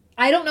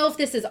 I don't know if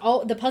this is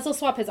all the puzzle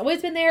swap has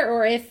always been there,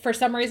 or if for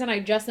some reason I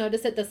just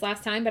noticed it this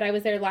last time. But I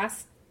was there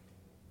last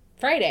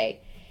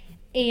Friday,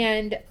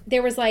 and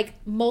there was like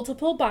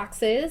multiple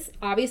boxes,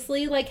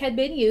 obviously like had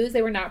been used.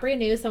 They were not brand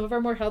new. Some of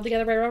them were held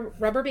together by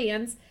rubber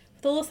bands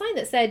with a little sign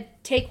that said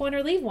 "Take one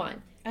or leave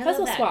one."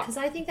 Puzzle swap, because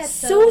I think that's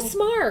so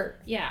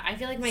smart. Yeah, I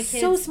feel like my kids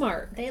so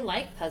smart. They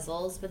like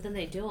puzzles, but then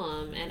they do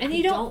them, and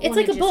you don't. It's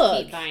like a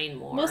book. Keep buying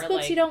more. Most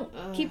books you don't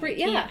keep.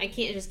 I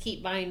can't just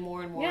keep buying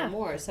more and more and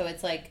more. So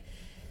it's like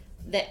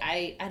that.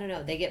 I don't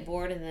know. They get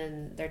bored and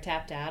then they're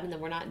tapped out, and then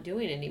we're not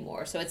doing it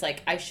anymore. So it's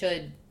like I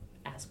should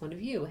ask one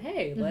of you.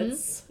 Hey,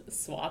 let's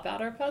swap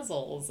out our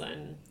puzzles.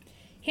 And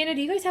Hannah,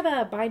 do you guys have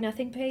a buy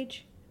nothing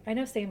page? I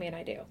know Sammy and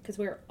I do, because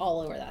we're all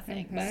over that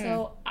thing.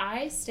 So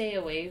I stay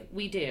away.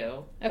 We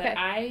do. Okay. But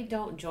I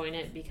don't join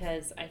it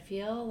because I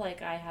feel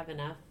like I have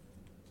enough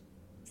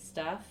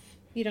stuff.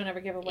 You don't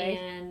ever give away?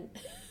 And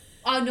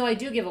oh, no, I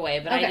do give away,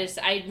 but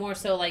I more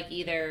so like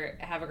either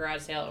have a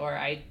garage sale or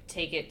I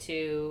take it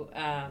to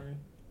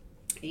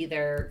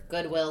either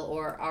Goodwill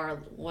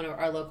or one of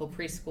our local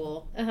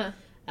preschool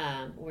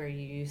where you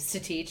used to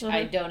teach.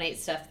 I donate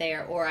stuff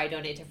there, or I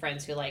donate to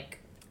friends who like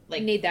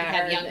need that,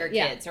 have younger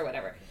kids or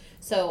whatever.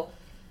 So,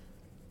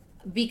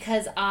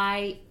 because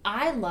I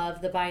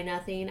love the Buy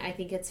Nothing, I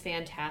think it's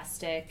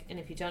fantastic. And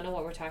if you don't know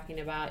what we're talking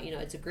about,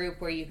 it's a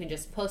group where you can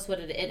just post what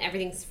it is, and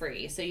everything's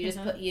free. So you just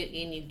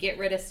you get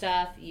rid of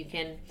stuff. You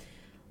can,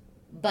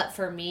 but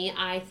for me,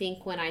 I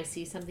think when I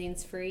see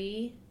something's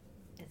free,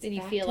 then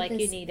you feel like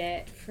you need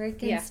it.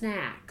 Freaking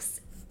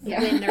snacks. Yeah.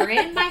 When they're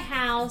in my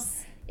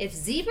house, if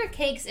zebra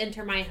cakes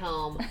enter my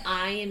home,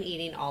 I am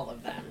eating all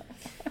of them.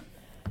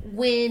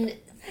 When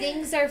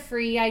things are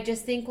free, I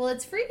just think, well,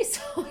 it's free,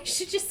 so I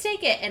should just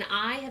take it. And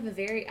I have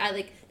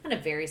not a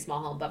very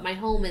small home, but my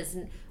home is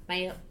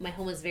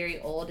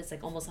very old. It's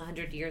like almost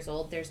 100 years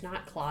old. There's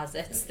not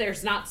closets.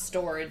 There's not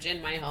storage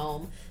in my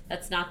home.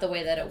 That's not the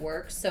way that it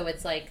works. So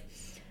it's like,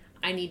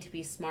 I need to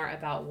be smart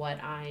about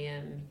what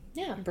I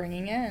am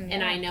bringing in.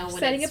 And I know when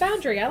setting a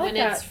boundary. I like when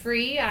that. It's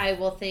free, I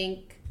will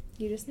think,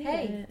 you just need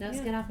hey, it. no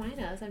skin off my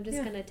nose. I'm just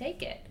going to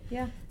take it.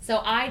 Yeah.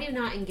 So I do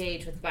not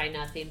engage with buy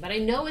nothing, but I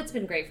know it's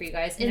been great for you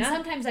guys. And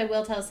sometimes I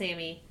will tell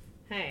Sammy,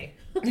 hey,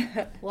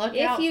 look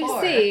if out you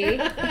for. see.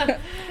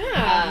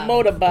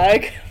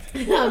 Motorbug.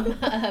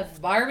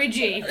 Barbie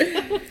Jeep.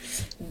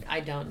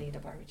 I don't need a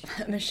Barbie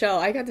Jeep. Michelle,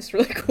 I got this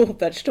really cool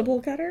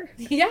vegetable cutter.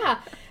 Yeah.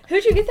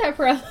 Who'd you get that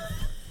from?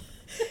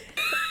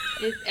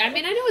 I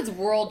mean, I know it's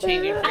world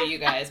changing for you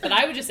guys, but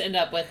I would just end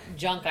up with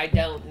junk I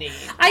don't need.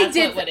 I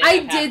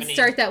did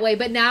start that way,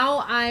 but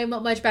now I'm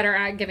much better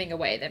at giving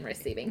away than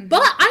receiving. Mm-hmm.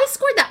 But I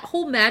scored that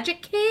whole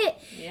magic kit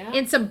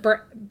and some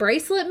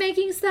bracelet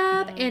making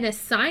stuff and a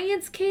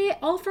science kit,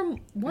 all from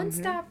one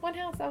stop, one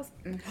house.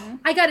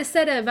 I got a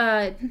set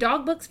of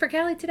dog books for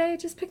Callie today. I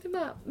just picked them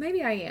up.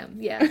 Maybe I am.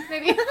 Yeah,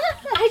 maybe.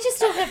 I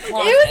just don't have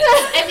closets.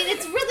 I mean,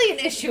 it's really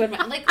an issue in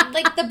my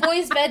like the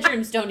boys'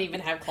 bedrooms don't even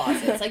have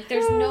closets. Like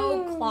there's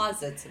no closets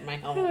in my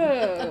home.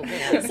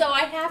 So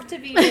I have to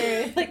be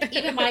very, like,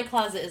 even my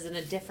closet is in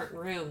a different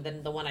room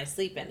than the one I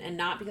sleep in, and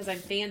not because I'm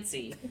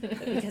fancy, but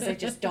because I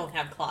just don't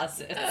have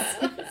closets.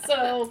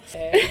 So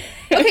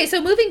okay,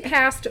 so moving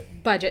past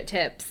budget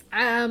tips,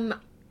 I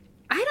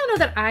don't know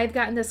that I've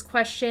gotten this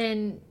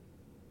question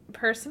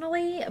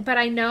personally, but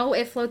I know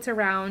it floats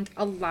around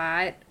a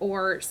lot,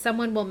 or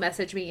someone will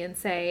message me and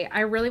say, I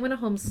really want to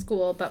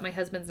homeschool, but my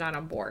husband's not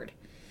on board.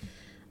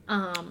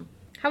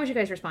 How would you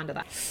guys respond to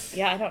that?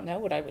 Yeah, I don't know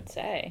what I would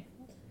say.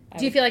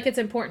 Do you feel like it's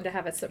important to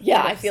have a support?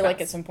 Yeah, I feel like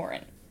it's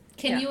important.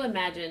 Can you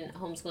imagine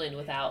homeschooling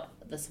without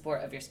the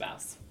support of your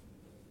spouse?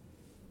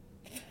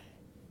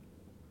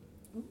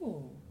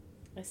 Ooh,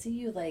 I see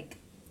you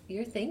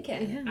you're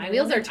thinking. Yeah,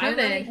 wheels are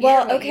turning.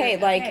 Well, okay,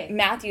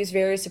 Matthew's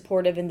very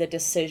supportive in the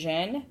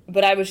decision,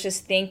 but I was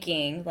just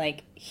thinking,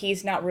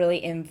 he's not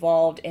really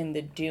involved in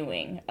the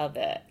doing of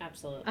it.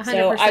 Absolutely. 100%.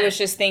 So I was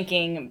just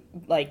thinking,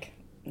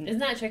 isn't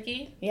that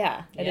tricky?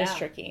 Yeah, it is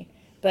tricky.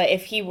 But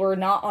if he were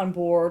not on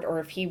board, or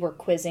if he were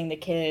quizzing the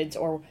kids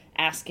or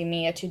asking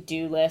me a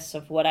to-do list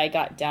of what I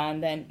got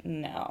done, then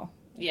no.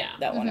 Yeah.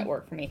 That wouldn't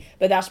work for me.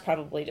 But that's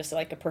probably just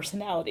a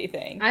personality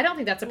thing. I don't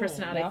think that's a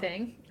personality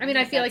thing. I mean,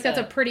 I feel like that's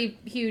a pretty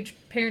huge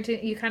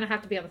parenting. You kind of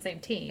have to be on the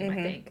same team, I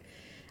think.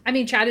 I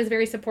mean, Chad is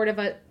very supportive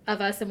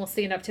of us and will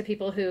stand up to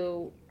people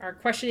who are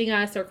questioning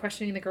us or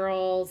questioning the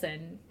girls,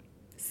 and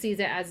sees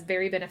it as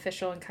very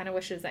beneficial and kind of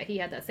wishes that he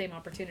had that same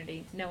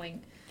opportunity,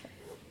 knowing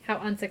how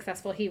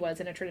unsuccessful he was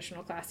in a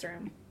traditional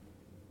classroom.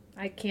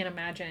 I can't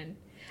imagine.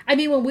 I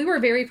mean, when we were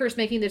very first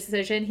making this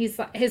decision,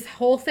 his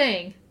whole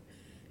thing,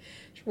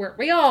 weren't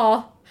we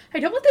all? I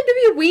don't want them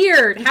to be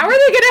weird. How are they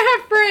going to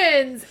have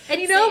friends?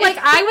 And,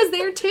 I was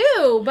there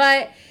too.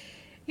 But,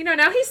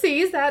 now he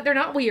sees that they're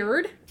not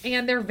weird.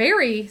 And they're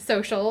very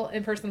social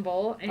and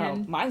personable.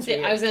 And mine's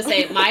weird. I was going to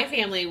say, my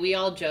family, we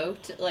all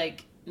joked,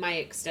 my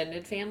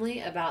extended family,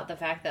 about the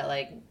fact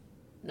that,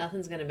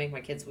 nothing's going to make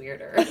my kids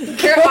weirder.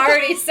 They're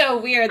already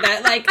so weird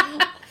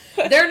that,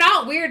 they're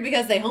not weird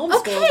because they homeschool.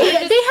 Okay,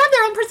 they have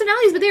their own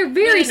personalities, but they're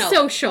very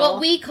social. Well,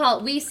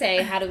 we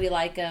say, how do we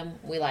like them?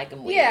 We like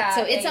them weird. Yeah,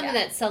 so it's something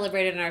that's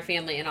celebrated in our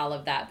family and all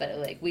of that,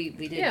 but we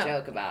did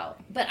joke about.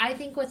 But I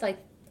think with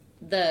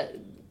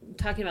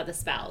talking about the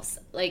spouse,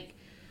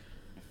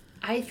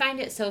 I find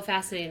it so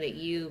fascinating that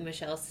you,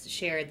 Michelle,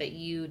 shared that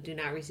you do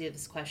not receive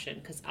this question,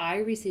 because I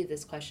receive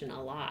this question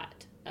a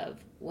lot of,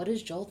 what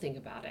does Joel think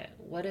about it?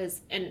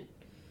 And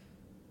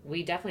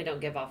we definitely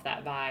don't give off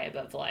that vibe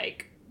of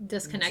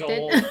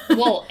disconnected.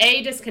 Well,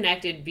 A,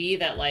 disconnected, B,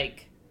 that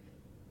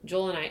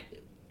Joel and I,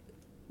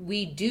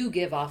 we do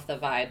give off the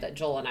vibe that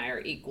Joel and I are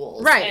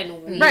equals. Right.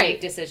 And we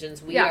make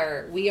decisions. We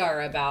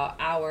are about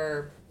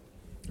our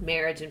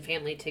marriage and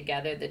family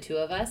together, the two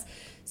of us.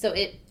 So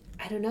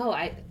I don't know,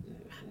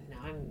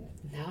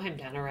 now I'm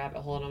down a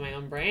rabbit hole in my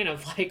own brain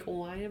of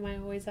why am I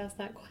always asked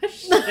that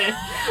question?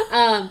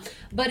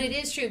 But it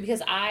is true,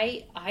 because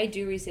I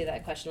do receive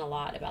that question a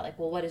lot about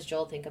what does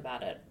Joel think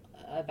about it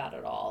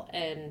all?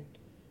 And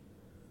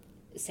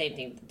same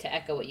thing, to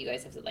echo what you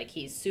guys have said,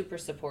 he's super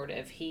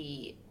supportive.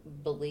 He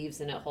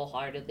believes in it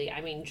wholeheartedly.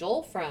 I mean,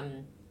 Joel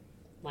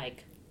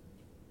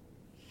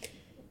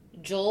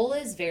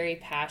is very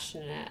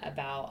passionate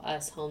about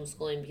us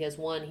homeschooling because,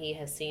 one, he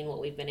has seen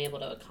what we've been able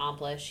to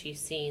accomplish. He's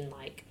seen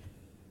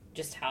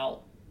just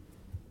how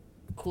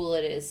cool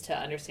it is to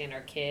understand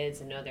our kids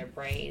and know their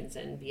brains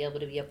and be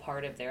able to be a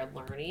part of their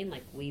learning.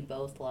 We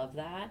both love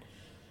that.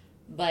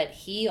 But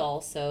he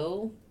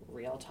also,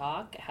 real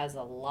talk, has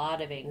a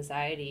lot of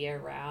anxiety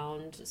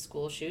around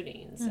school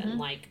shootings and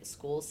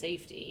school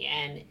safety.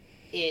 And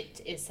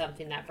it is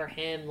something that for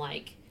him,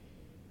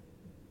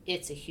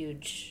 it's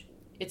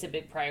a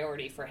big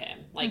priority for him.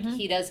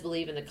 He does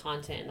believe in the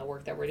content and the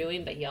work that we're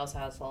doing, but he also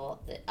has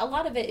a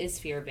lot of it is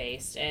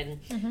fear-based, and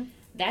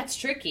that's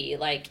tricky.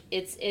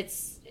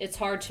 It's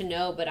hard to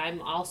know, but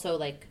I'm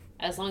also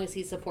as long as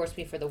he supports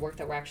me for the work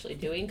that we're actually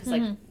doing,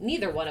 because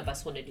neither one of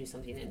us want to do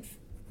something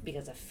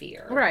because of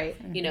fear. Right.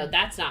 You know,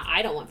 that's not,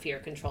 I don't want fear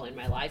controlling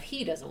my life.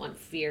 He doesn't want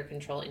fear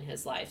controlling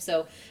his life.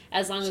 So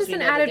as long It's as just we an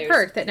know added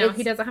perk that now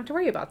he doesn't have to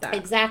worry about that.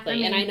 Exactly. I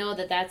mean, and I know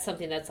that that's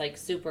something that's like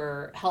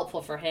super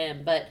helpful for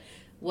him. But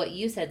what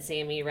you said,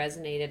 Sammy,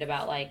 resonated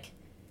about like,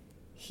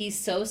 he's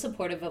so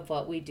supportive of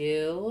what we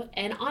do.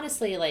 And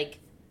honestly, like,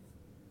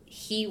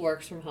 he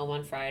works from home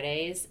on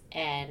Fridays,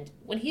 and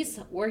when he's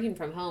working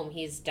from home,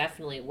 he's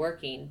definitely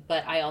working.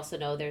 But I also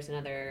know there's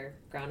another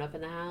grown-up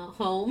in the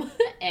home,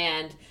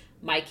 and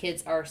my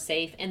kids are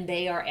safe, and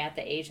they are at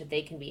the age that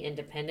they can be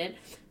independent.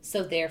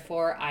 So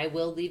therefore, I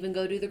will leave and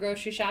go do the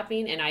grocery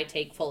shopping, and I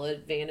take full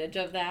advantage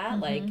of that.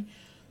 Like,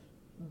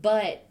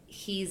 but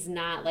he's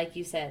not, like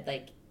you said,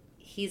 like,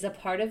 he's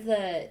supportive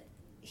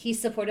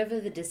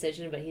of the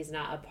decision, but he's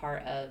not a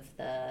part of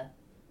the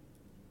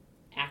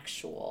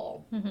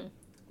actual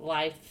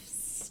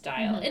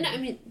lifestyle. And I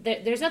mean,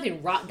 there's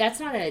nothing wrong. That's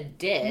not a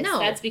diss. No,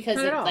 that's because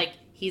of, like,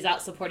 he's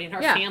out supporting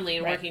our family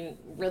and working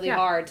really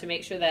hard to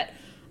make sure that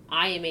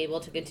I am able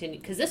to continue,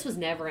 because this was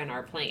never in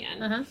our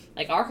plan.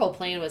 Like, our whole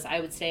plan was I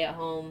would stay at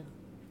home.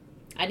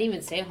 I didn't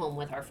even stay home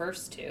with our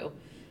first two.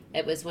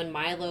 It was when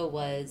Milo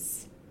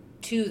was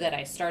 2 that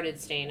I started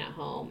staying at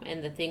home,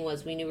 and the thing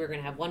was, we knew we were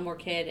going to have one more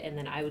kid, and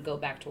then I would go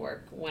back to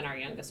work when our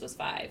youngest was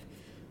 5.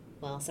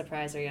 Well,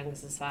 surprise, our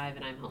youngest is 5,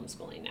 and I'm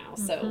homeschooling now.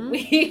 So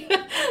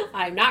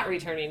I'm not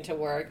returning to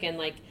work. And,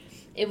 like,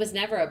 it was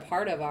never a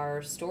part of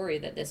our story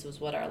that this was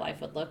what our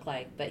life would look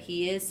like. But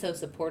he is so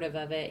supportive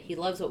of it. He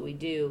loves what we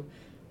do.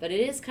 But it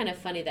is kind of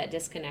funny, that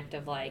disconnect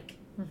of, like...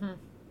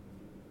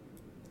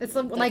 It's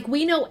like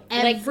we know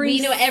every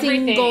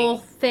everything. Single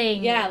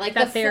thing. Yeah, like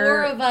the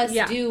 4 of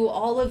us do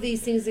all of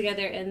these things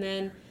together. And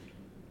then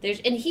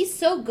and he's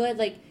so good,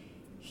 like...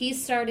 He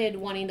started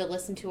wanting to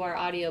listen to our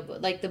audio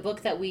book, like the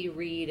book that we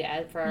read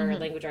for our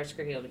language arts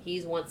curriculum.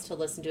 He wants to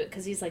listen to it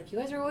because he's like, you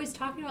guys are always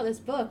talking about this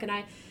book.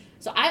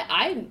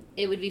 And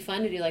it would be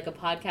fun to do like a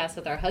podcast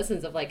with our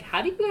husbands of like,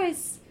 how do you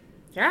guys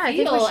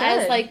feel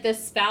as like the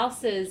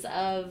spouses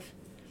of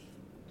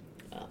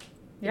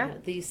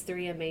these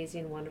 3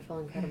 amazing, wonderful,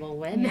 incredible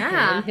women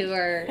who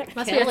are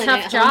killing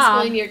it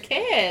homeschooling your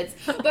kids.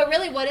 But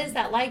really, what is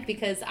that like?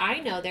 Because I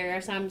know there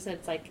are times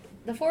it's like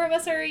the 4 of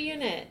us are a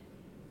unit.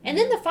 And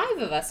then the 5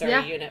 of us are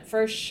a unit,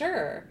 for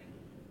sure.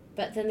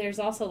 But then there's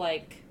also,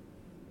 like,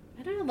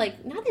 I don't know,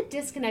 like, not a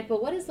disconnect,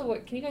 but what is the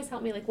word? Can you guys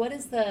help me? Like, what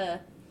is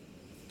the...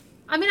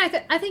 I mean,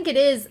 I think it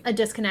is a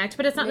disconnect,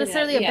 but it's not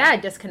necessarily a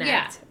bad disconnect.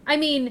 Yeah. I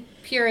mean...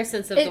 Purest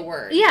sense of the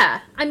word. Yeah.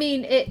 I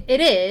mean,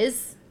 it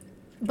is,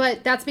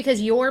 but that's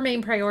because your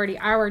main priority,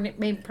 our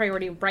main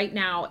priority right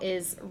now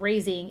is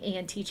raising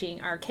and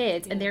teaching our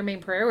kids, and their main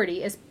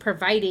priority is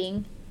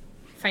providing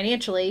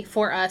financially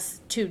for us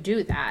to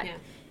do that. Yeah.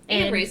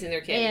 And raising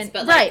their kids.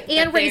 But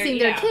raising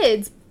their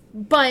kids.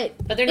 But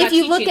if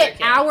you look at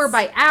hour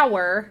by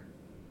hour,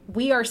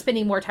 we are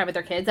spending more time with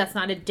our kids. That's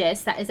not a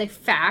diss. That is a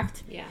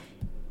fact. Yeah.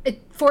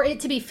 For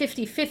it to be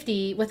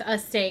 50-50 with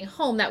us staying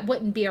home, that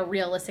wouldn't be a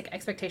realistic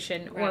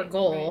expectation or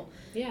goal.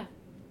 Right. Yeah.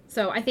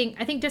 So I think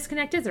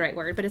disconnect is the right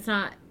word, but it's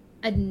not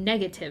a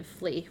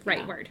negatively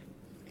right word.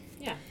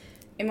 Yeah.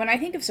 And when I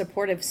think of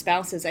supportive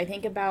spouses, I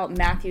think about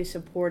Matthew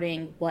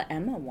supporting what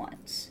Emma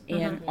wants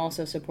and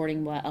also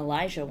supporting what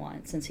Elijah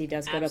wants, since he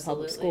does go to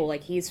public school.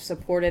 Like, he's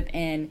supportive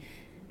in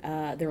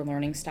their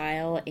learning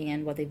style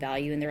and what they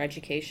value in their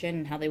education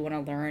and how they want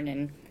to learn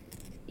and,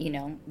 you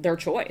know, their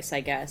choice,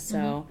 I guess.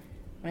 So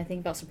when I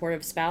think about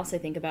supportive spouse, I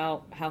think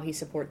about how he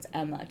supports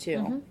Emma,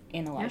 too,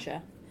 and Elijah. Yeah.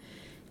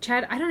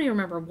 Chad, I don't even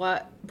remember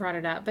what brought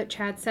it up, but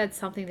Chad said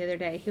something the other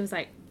day. He was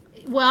like,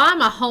 well, I'm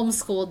a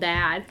homeschool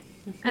dad.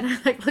 And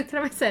I looked at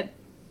him, I said,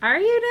 are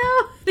you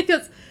now? He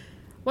goes,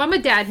 well, I'm a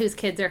dad whose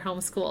kids are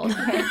homeschooled.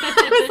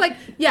 I was like,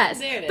 yes.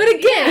 But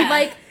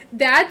again,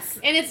 that's...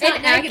 And it's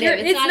not negative.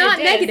 It's not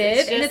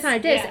negative, and it's not a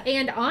diss. Yeah.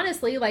 And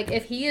honestly,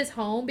 if he is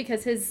home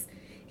because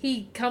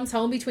he comes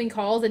home between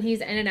calls and he's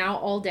in and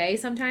out all day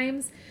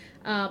sometimes,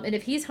 and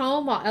if he's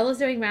home while Ella's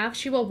doing math,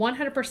 she will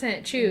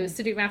 100% choose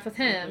to do math with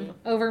him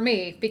over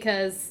me,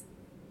 because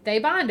they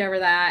bond over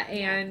that,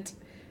 and...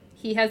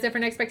 He has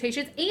different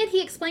expectations, and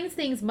he explains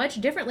things much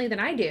differently than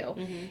I do.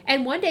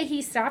 And one day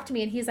he stopped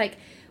me and he's like,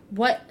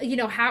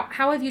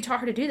 how have you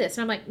taught her to do this?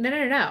 And I'm like,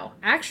 no.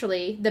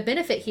 Actually, the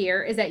benefit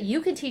here is that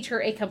you can teach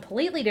her a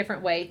completely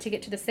different way to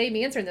get to the same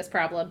answer in this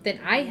problem than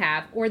I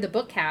have or the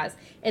book has.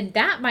 And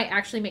that might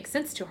actually make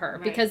sense to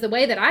her, because the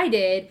way that I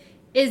did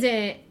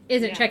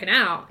isn't checking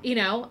out,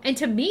 And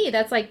to me,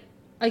 that's like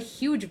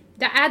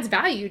that adds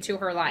value to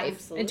her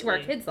life and to our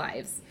kids'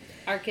 lives.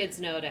 Our kids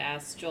know to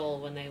ask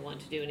Joel when they want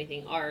to do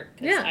anything art,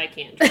 because I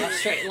can't draw a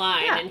straight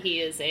line, and he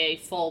is a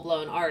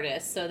full-blown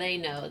artist, so they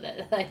know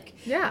that,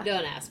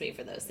 don't ask me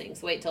for those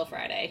things. Wait till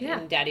Friday,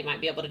 and Daddy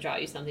might be able to draw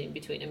you something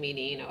between a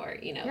meeting or,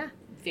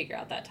 figure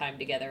out that time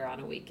together on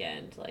a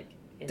weekend.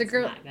 It's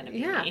not going to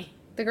be me.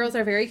 The girls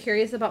are very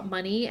curious about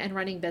money and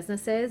running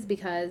businesses,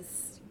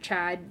 because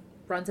Chad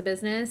runs a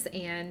business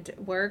and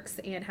works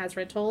and has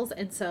rentals,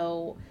 and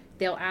so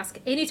they'll ask,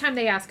 anytime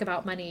they ask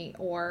about money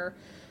or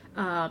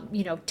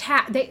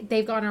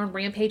They've gone on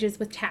rampages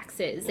with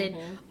taxes and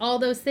all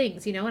those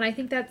things, and I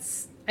think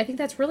that's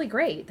really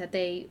great that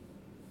they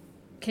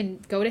can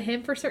go to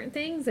him for certain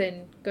things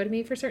and go to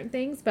me for certain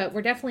things, but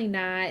we're definitely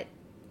not,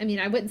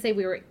 I wouldn't say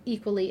we were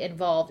equally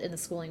involved in the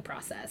schooling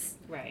process.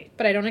 Right.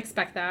 But I don't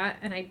expect that,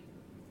 and I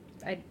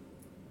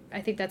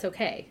think that's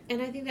okay.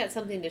 And I think that's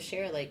something to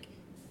share, like,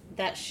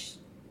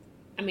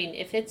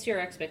 if it's your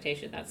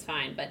expectation, that's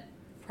fine, but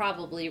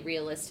probably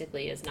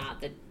realistically is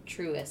not the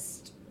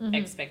truest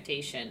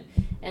expectation.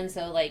 And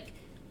so, like,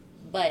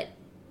 but,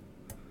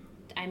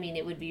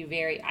 it would be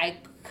I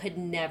could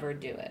never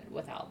do it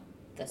without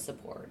the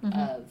support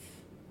of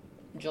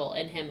Joel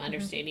and him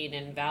understanding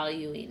and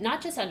valuing,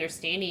 not just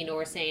understanding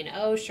or saying,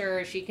 oh,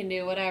 sure, she can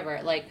do whatever,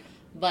 like,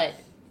 but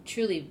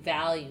truly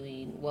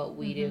valuing what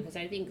we do. Because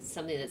I think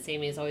something that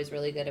Sammy is always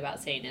really good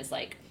about saying is,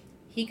 like,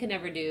 he can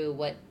never do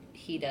what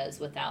he does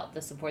without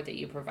the support that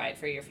you provide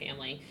for your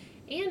family,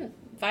 and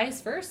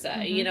vice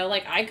versa.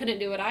 Like, I couldn't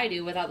do what I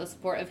do without the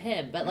support of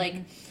him. But like,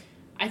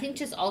 I think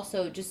just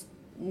also just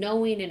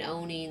knowing and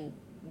owning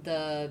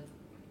the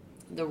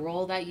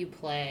role that you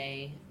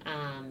play.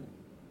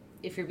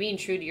 If you're being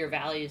true to your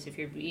values, if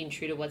you're being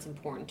true to what's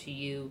important to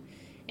you,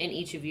 and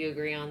each of you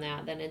agree on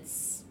that, then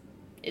it's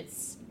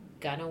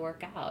gonna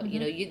work out.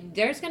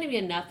 There's gonna be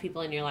enough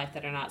people in your life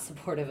that are not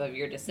supportive of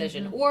your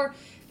decision, or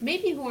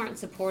maybe who aren't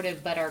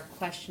supportive but are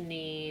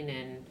questioning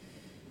and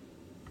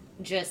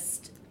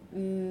just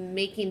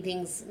making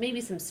things,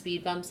 maybe some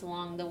speed bumps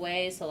along the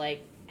way. So,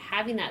 like,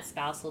 having that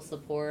spousal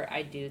support,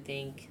 I do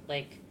think,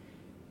 like,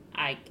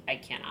 I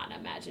cannot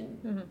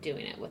imagine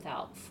doing it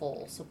without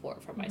full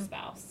support from my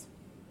spouse.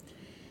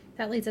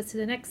 That leads us to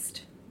the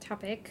next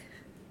topic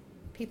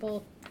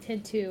people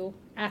tend to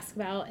ask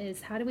about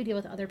is, how do we deal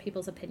with other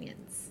people's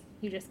opinions?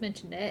 You just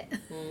mentioned it.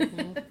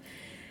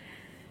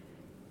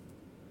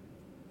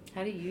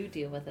 How do you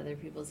deal with other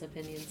people's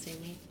opinions,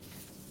 Sammy?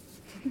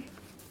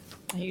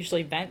 I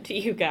usually vent to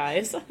you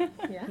guys.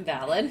 Yeah.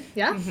 Valid.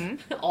 Yeah.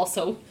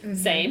 Also,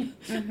 same.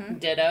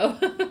 Ditto.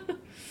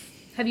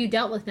 Have you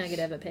dealt with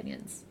negative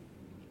opinions?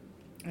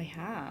 I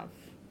have.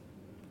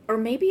 Or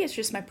maybe it's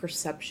just my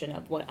perception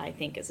of what I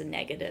think is a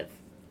negative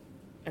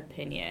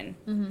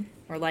opinion.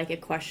 Or, like, a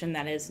question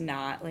that is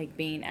not, like,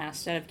 being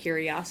asked out of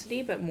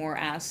curiosity, but more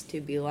asked to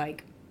be,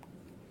 like,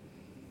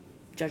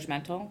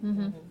 judgmental.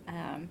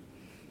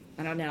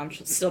 I don't know. I'm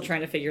still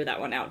trying to figure that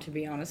one out, to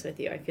be honest with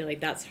you. I feel like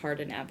that's hard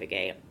to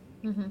navigate.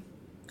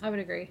 I would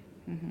agree.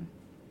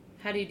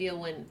 How do you deal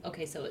when,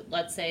 okay, so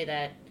let's say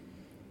that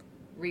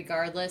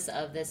regardless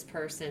of this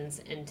person's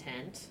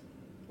intent,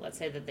 let's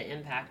say that the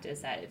impact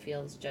is that it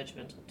feels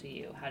judgmental to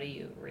you. How do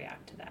you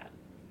react to that?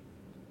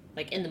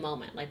 Like, in the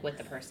moment, like, with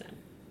the person.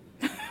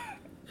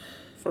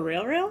 For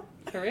real?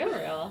 For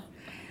real.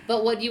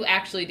 But what you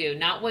actually do,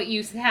 not what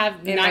you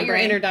have, In not your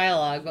brain? inner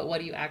dialogue, but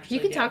what do you actually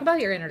do? You can talk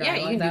about your inner dialogue,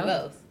 Yeah, you can do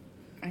both.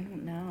 I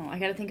don't know. I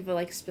gotta think of a,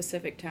 like,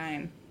 specific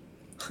time.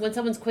 When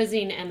someone's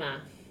quizzing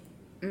Emma.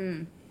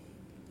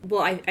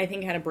 Well, I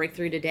think I had a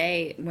breakthrough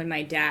today when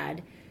my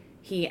dad,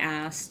 he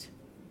asked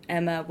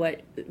Emma,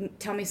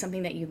 tell me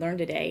something that you learned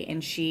today.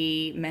 And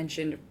she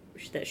mentioned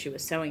that she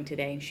was sewing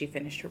today and she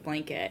finished her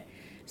blanket.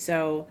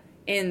 So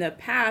in the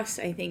past,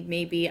 I think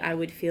maybe I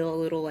would feel a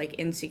little, like,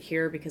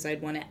 insecure because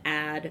I'd want to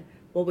add,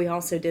 well, we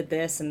also did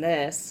this and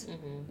this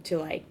to,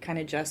 like, kind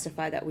of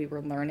justify that we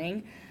were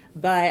learning.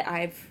 But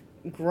I've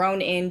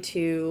grown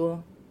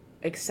into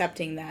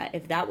accepting that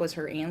if that was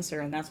her answer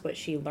and that's what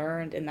she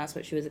learned and that's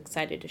what she was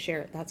excited to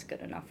share, that's good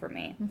enough for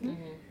me.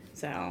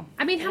 So,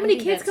 how many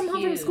kids come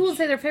home from school and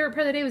say their favorite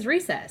part of the day was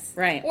recess?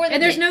 Right.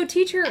 And there's no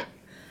teacher.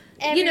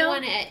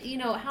 Everyone,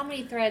 how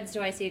many threads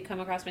do I see come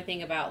across my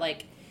thing about,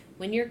 like,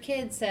 when your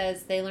kid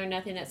says they learn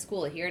nothing at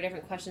school, here are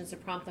different questions to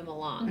prompt them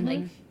along.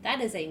 Like, that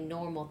is a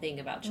normal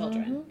thing about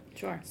children.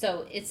 Sure.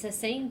 So it's the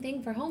same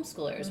thing for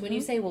homeschoolers. When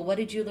you say, well, what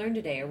did you learn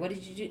today? Or what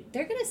did you do?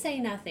 They're going to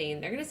say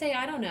nothing. They're going to say,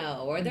 I don't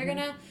know. Or they're going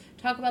to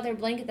talk about their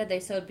blanket that they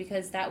sewed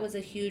because that was a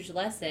huge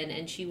lesson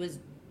and she was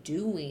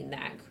doing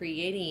that,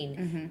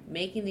 creating,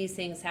 making these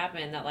things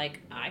happen that,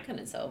 like, I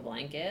couldn't sew a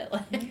blanket.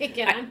 Like,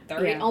 and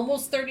I'm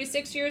almost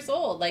 36 years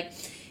old. Like,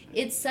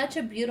 it's such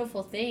a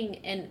beautiful thing.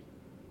 And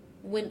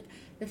when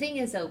the thing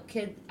is, though,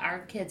 our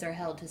kids are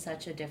held to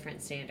such a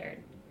different standard.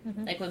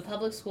 Like, when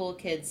public school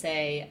kids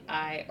say,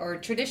 or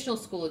traditional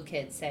school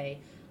kids say,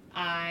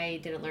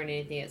 I didn't learn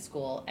anything at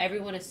school,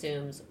 everyone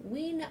assumes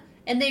we know,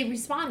 and they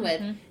respond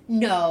with,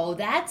 no,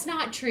 that's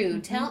not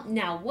true.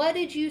 Now, what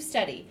did you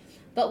study?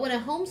 But when a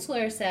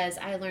homeschooler says,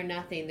 I learned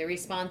nothing, the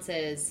response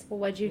is, well,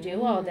 what'd you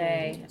do all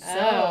day?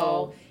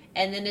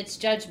 And then it's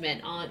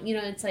judgment on,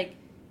 it's like,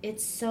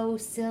 it's so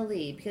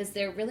silly because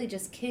they're really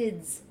just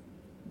kids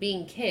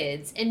being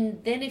kids.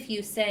 And then if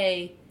you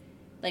say,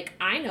 like,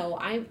 I know,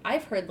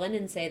 I've heard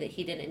Lennon say that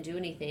he didn't do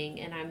anything,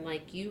 and I'm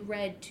like, you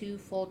read 2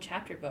 full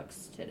chapter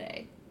books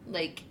today.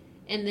 Like,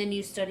 and then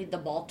you studied the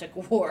Baltic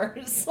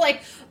Wars.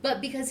 Like, but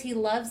because he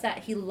loves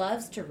that, he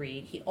loves to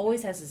read, he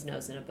always has his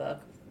nose in a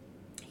book.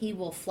 He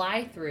will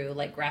fly through,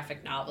 like,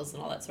 graphic novels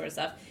and all that sort of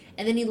stuff.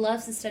 And then he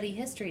loves to study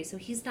history, so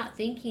he's not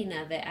thinking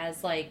of it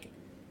as, like,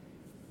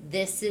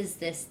 this is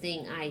this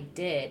thing I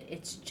did.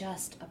 It's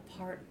just a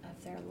part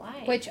of their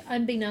life. Which,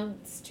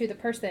 unbeknownst to the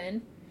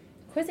person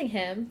quizzing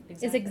him,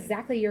 is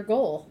exactly your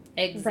goal.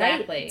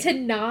 Exactly. Right? To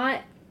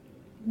not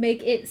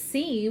make it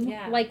seem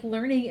like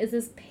learning is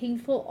this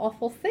painful,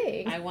 awful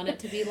thing. I want it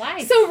to be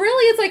life. So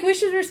really, it's like we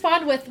should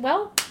respond with,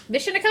 well,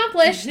 mission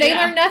accomplished. They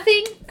learned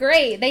nothing.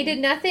 Great. They did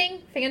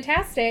nothing.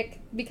 Fantastic.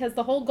 Because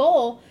the whole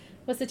goal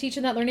was to teach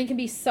them that learning can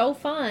be so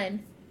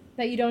fun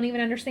that you don't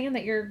even understand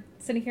that you're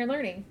sitting here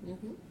learning.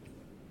 Mm-hmm.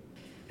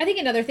 I think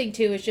another thing,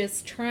 too, is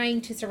just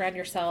trying to surround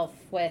yourself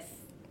with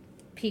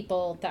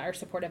people that are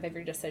supportive of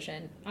your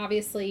decision.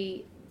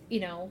 Obviously,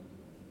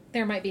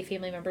 there might be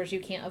family members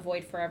you can't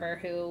avoid forever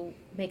who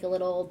make a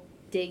little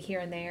dig here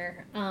and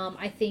there.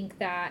 I think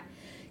that,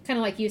 kind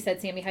of like you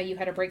said, Sammy, how you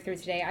had a breakthrough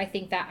today, I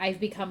think that I've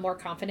become more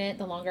confident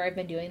the longer I've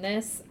been doing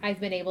this. I've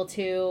been able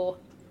to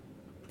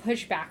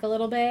push back a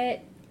little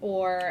bit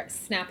or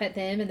snap at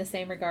them in the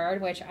same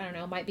regard, which, I don't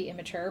know, might be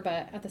immature,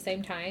 but at the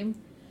same time,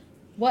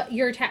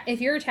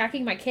 if you're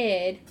attacking my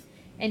kid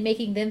and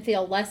making them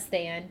feel less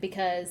than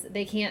because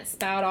they can't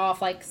spout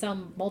off like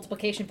some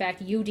multiplication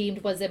fact you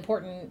deemed was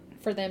important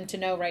for them to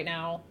know right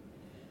now,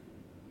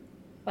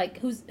 like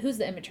who's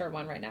the immature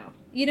one right now?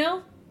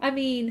 I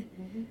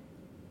mean,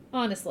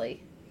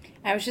 honestly.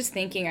 I was just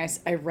thinking,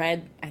 I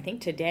read, I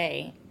think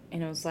today,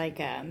 and it was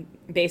like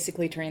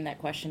basically turning that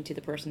question to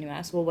the person who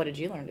asked, well, what did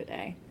you learn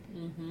today?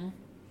 Mm-hmm.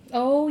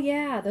 Oh,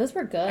 yeah, those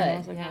were good. And I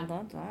was like, how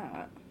about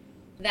that?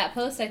 That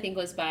post, I think,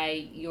 was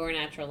by Your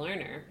Natural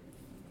Learner.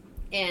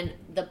 And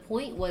the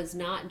point was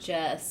not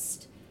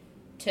just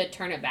to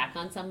turn it back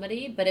on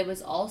somebody, but it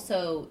was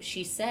also,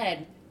 she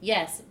said,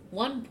 yes,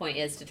 one point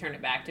is to turn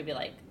it back, to be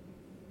like,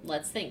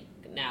 let's think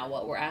now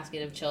what we're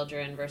asking of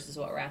children versus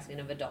what we're asking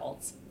of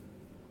adults.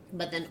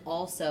 But then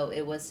also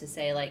it was to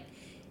say, like,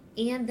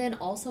 and then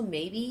also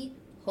maybe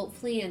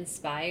hopefully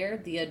inspire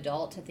the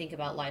adult to think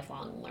about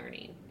lifelong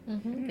learning.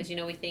 Because,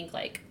 we think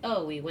like,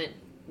 oh,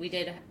 we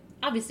did,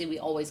 obviously we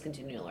always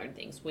continue to learn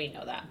things. We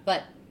know that.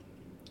 But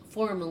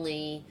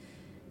formally,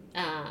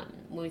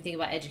 when we think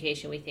about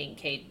education, we think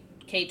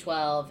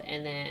K-12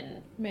 and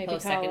then maybe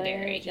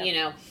post-secondary,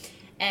 college,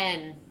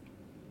 and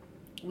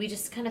we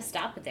just kind of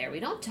stop it there.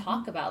 We don't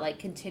talk about like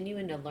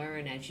continuing to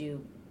learn as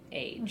you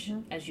age,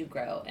 as you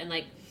grow. And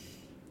like,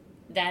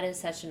 that is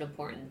such an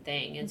important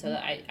thing. And so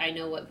I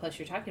know what post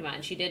you're talking about.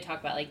 And she did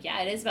talk about like,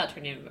 yeah, it is about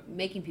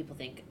making people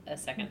think a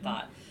second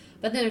thought.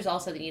 But then there's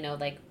also,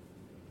 like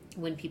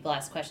when people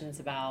ask questions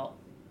about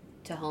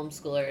to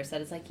homeschoolers,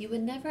 that it's like, you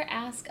would never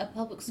ask a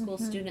public school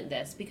student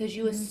this because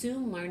you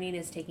assume learning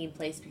is taking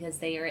place because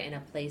they are in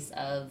a place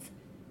of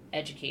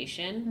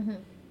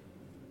education.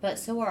 But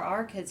so are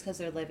our kids because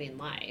they're living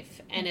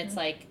life. And it's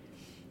like,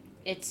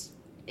 it's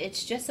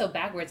just so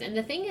backwards. And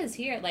the thing is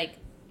here, like,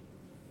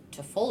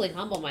 to fully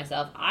humble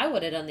myself, I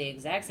would have done the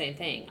exact same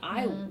thing.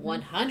 I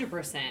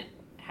 100%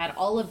 had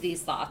all of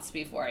these thoughts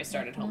before I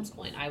started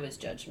homeschooling. I was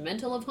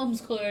judgmental of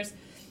homeschoolers.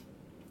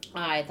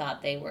 I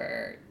thought they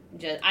were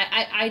just,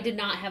 I did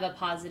not have a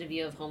positive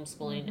view of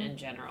homeschooling in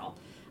general.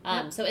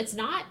 So it's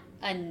not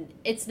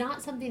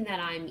something that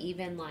I'm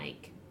even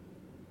like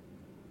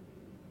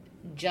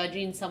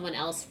judging someone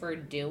else for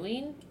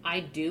doing. I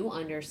do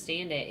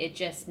understand it. It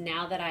just,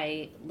 now that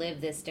I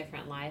live this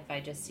different life, I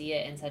just see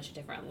it in such a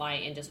different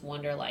light and just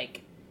wonder,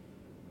 like,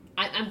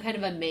 I'm kind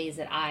of amazed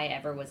that I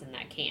ever was in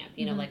that camp.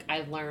 Like,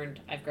 I've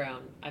learned, I've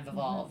grown, I've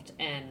evolved,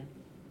 and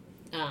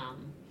I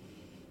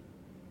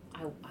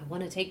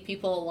want to take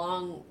people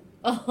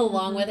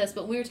along with us.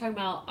 But we were talking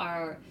about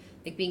our,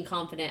 like, being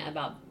confident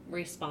about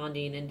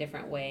responding in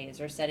different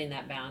ways or setting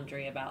that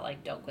boundary about,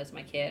 like, don't quiz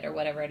my kid or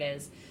whatever it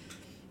is.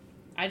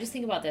 I just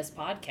think about this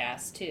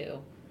podcast, too,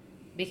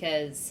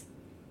 because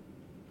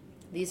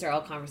these are all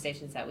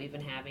conversations that we've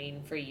been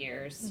having for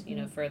years,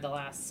 for the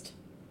last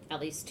at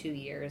least 2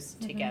 years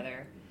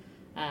together.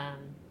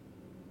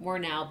 We're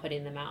now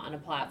putting them out on a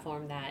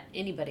platform that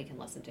anybody can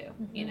listen to,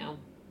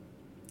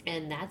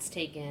 and that's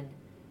taken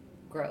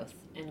growth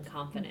and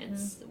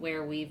confidence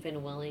where we've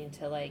been willing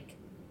to, like,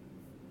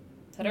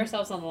 put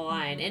ourselves on the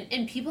line.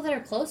 And people that are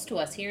close to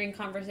us hearing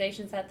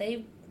conversations that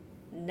they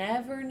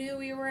never knew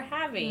we were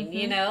having,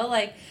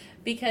 like,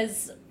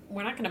 because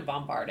we're not going to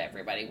bombard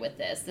everybody with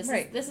this.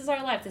 This is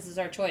our life. This is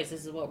our choice.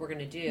 This is what we're going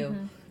to do.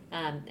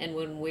 And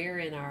when we're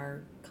in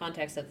our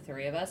context of the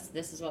three of us,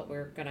 this is what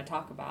we're going to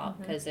talk about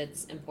because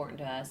it's important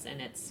to us and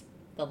it's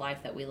the life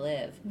that we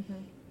live.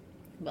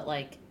 But,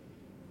 like,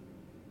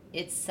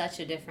 it's such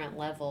a different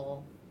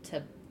level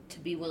to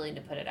be willing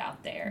to put it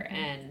out there.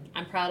 And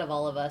I'm proud of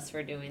all of us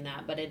for doing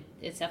that. But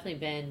it's definitely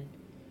been,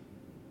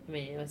 I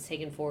mean, it's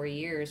taken 4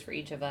 years for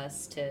each of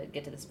us to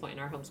get to this point in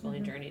our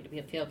homeschooling journey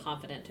to feel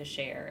confident to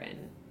share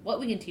and what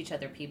we can teach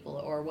other people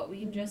or what we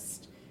can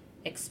just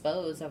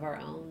expose of our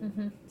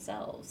own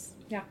selves.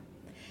 Yeah.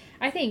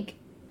 I think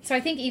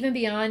even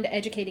beyond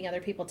educating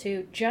other people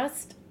too,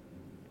 just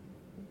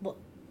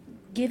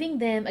giving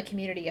them a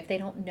community if they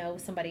don't know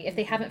somebody, if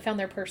they haven't found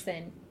their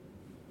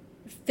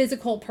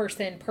physical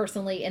person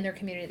personally in their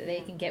community that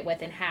they can get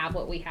with and have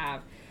what we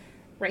have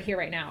right here,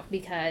 right now,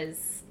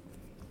 because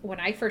when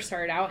I first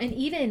started out, and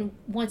even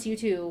once you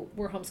two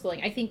were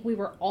homeschooling, I think we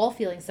were all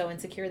feeling so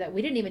insecure that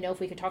we didn't even know if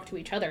we could talk to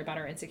each other about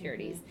our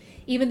insecurities,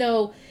 even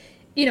though,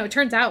 it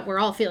turns out we're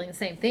all feeling the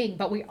same thing,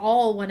 but we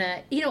all want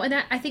to, and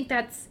that, I think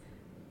that's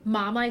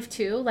mom life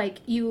too. Like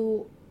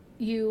you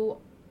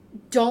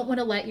don't want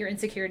to let your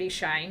insecurities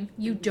shine.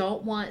 You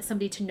don't want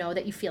somebody to know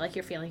that you feel like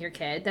you're failing your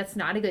kid. That's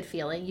not a good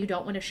feeling. You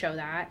don't want to show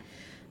that.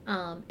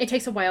 It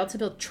takes a while to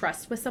build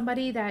trust with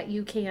somebody that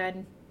you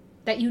can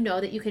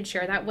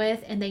share that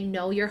with, and they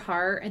know your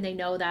heart, and they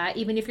know that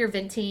even if you're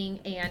venting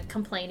and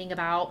complaining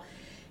about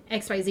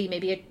XYZ,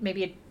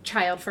 maybe a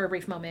child for a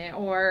brief moment,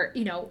 or,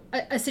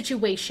 a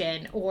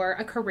situation or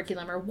a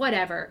curriculum or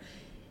whatever,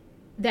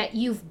 that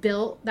you've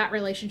built that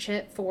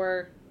relationship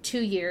for 2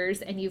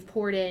 years and you've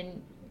poured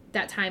in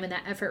that time and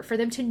that effort for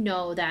them to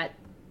know that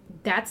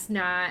that's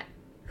not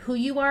who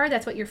you are.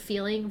 That's what you're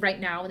feeling right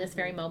now in this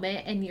very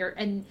moment.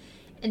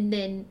 And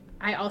then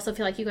I also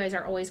feel like you guys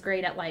are always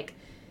great at like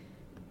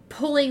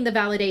pulling the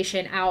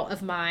validation out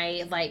of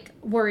my like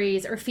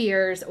worries or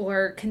fears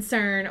or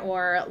concern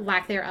or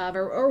lack thereof,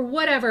 or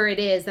whatever it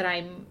is that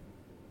I'm,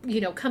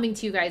 coming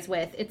to you guys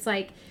with. It's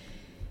like,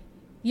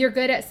 you're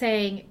good at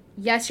saying,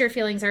 yes, your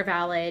feelings are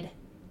valid.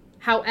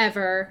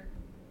 However,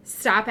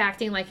 stop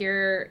acting like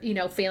you're,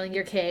 failing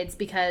your kids,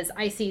 because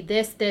I see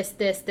this,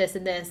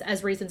 and this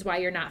as reasons why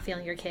you're not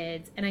failing your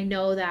kids. And I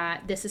know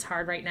that this is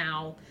hard right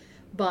now,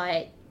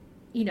 but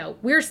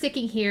we're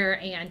sticking here,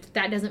 and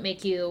that doesn't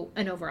make you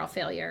an overall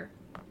failure.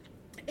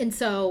 And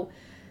so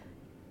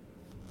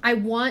I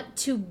want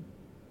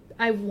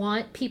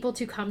people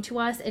to come to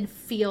us and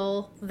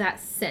feel that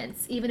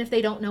sense, even if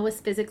they don't know us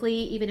physically,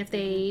 even if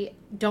they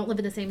don't live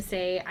in the same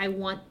state. I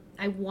want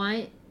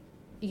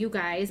you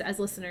guys as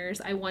listeners,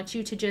 I want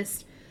you to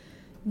just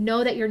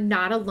know that you're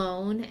not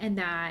alone, and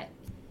that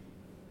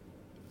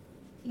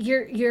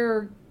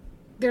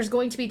there's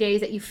going to be days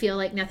that you feel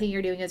like nothing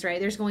you're doing is right.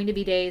 There's going to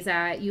be days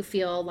that you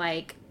feel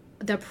like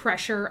the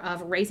pressure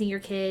of raising your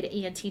kid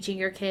and teaching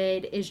your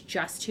kid is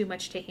just too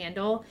much to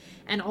handle,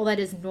 and all that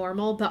is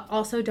normal. But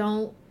also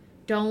don't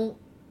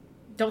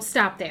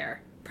stop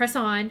there. Press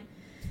on.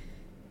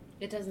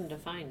 It doesn't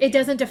define you. It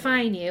doesn't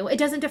define you. It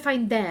doesn't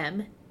define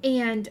them.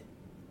 And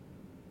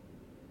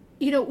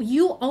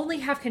you only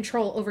have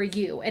control over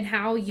you and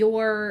how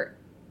you're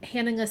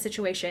handling a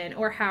situation,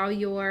 or how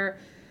you're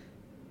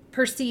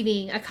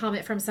perceiving a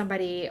comment from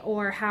somebody,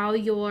 or how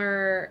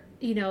you're,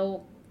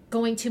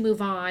 going to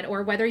move on,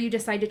 or whether you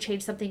decide to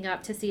change something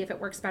up to see if it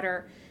works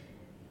better.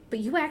 But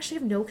you actually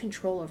have no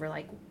control over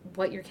like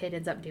what your kid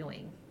ends up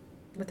doing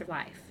with their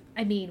life.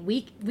 I mean,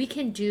 we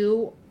can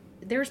do,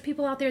 there's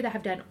people out there that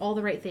have done all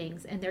the right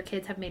things and their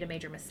kids have made a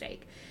major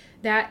mistake.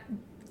 That,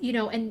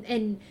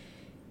 and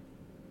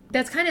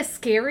that's kind of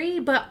scary,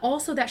 but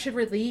also that should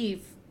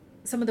relieve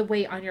some of the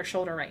weight on your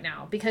shoulder right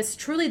now, because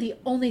truly the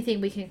only thing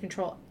we can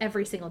control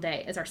every single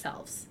day is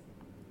ourselves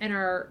and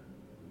our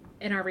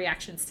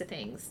reactions to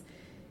things.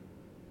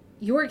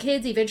 Your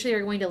kids eventually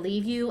are going to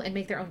leave you and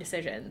make their own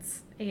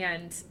decisions.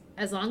 And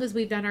as long as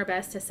we've done our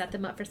best to set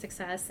them up for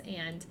success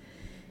and,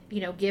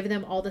 give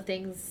them all the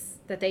things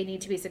that they need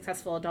to be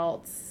successful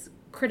adults,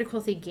 critical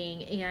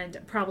thinking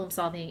and problem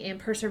solving and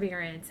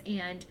perseverance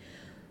and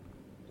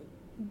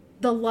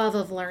the love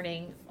of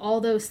learning, all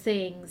those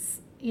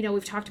things,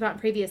 we've talked about in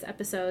previous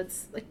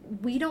episodes, like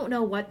we don't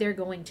know what they're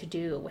going to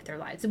do with their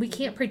lives. And we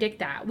can't predict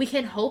that. We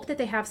can hope that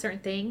they have certain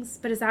things,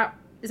 but is that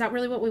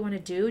really what we want to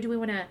do? Do we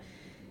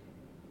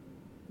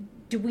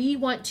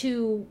want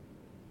to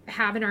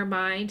have in our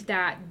mind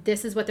that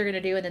this is what they're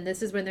going to do, and then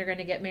this is when they're going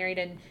to get married,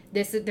 and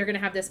they're going to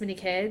have this many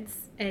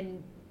kids,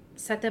 and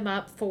set them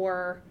up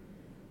for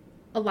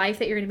a life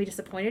that you're going to be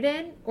disappointed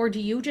in? Or do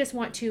you just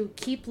want to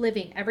keep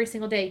living every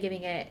single day,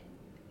 giving it,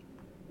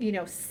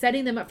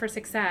 setting them up for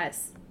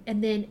success,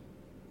 and then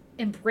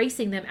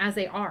embracing them as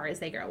they are as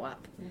they grow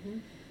up?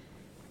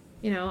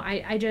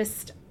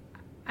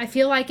 I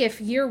feel like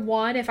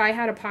if I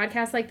had a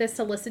podcast like this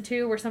to listen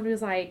to where somebody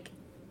was like,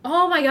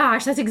 oh my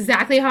gosh, that's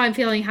exactly how I'm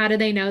feeling, how do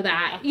they know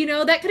that?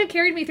 That could have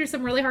carried me through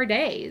some really hard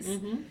days.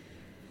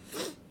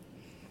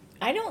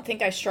 I don't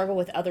think I struggle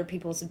with other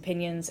people's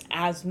opinions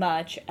as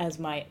much as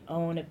my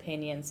own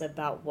opinions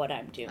about what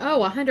I'm doing. Oh,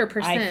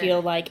 100%. I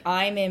feel like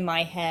I'm in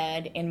my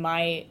head and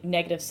my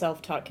negative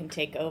self-talk can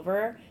take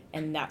over,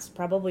 and that's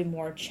probably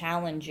more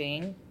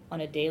challenging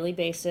on a daily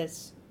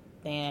basis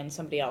than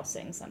somebody else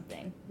saying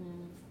something.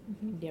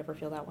 Do you ever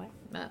feel that way?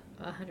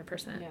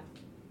 100%.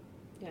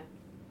 Yeah.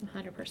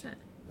 100%.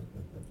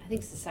 I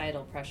think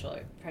societal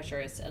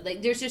pressure is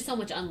like, there's just so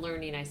much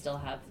unlearning I still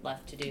have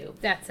left to do.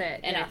 That's it.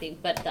 And I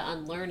think, but the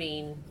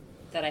unlearning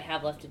that I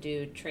have left to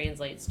do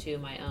translates to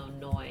my own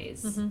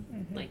noise,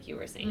 like you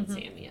were saying,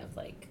 Sammy, of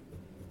like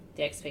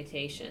the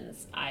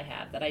expectations I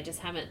have that I just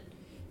haven't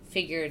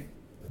figured,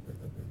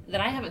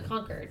 that I haven't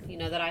conquered,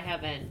 that I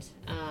haven't,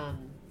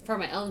 for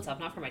my own self,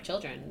 not for my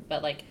children,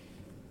 but like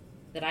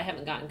that I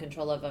haven't gotten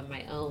control of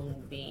my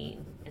own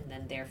being, and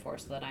then therefore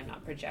so that I'm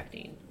not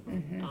projecting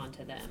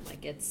onto them.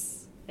 Like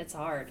it's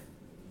hard.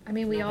 I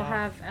mean, we all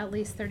have at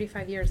least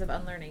 35 years of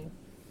unlearning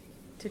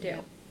to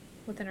do.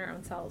 within our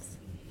own selves.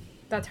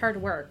 That's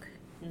hard work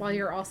while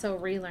you're also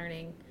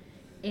relearning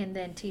and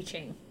then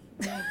teaching.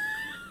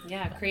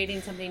 Yeah,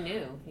 creating something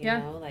new, you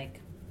know, like...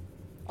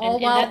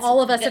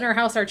 All of us in our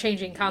house are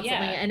changing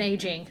constantly and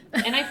aging.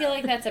 And I feel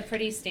like that's a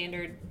pretty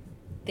standard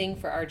thing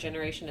for our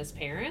generation as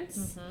parents.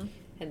 Mm-hmm.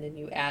 And then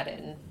you add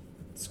in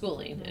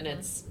schooling and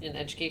it's in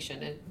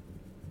education. And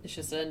it's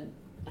just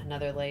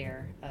another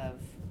layer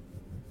of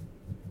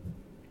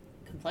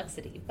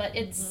complexity. But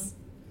it's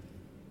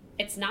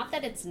not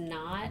that it's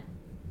not...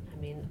 I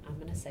mean, I'm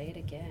going to say it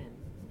again.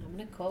 I'm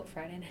going to quote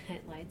Friday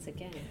Night Lights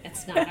again.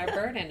 It's not our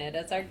burden. It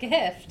is our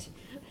gift.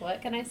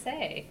 What can I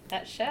say?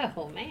 That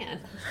show,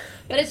 man.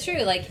 But it's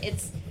true. Like, it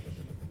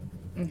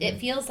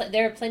feels like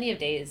there are plenty of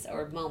days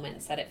or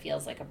moments that it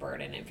feels like a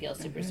burden. It feels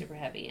super, super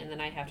heavy. And then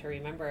I have to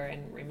remember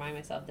and remind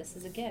myself this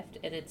is a gift.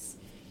 And it's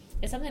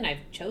something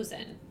I've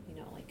chosen. You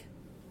know, like,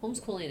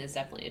 homeschooling is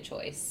definitely a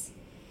choice.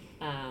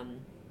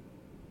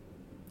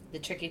 The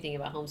tricky thing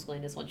about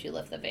homeschooling is once you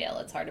lift the veil,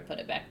 it's hard to put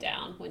it back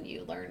down when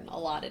you learn a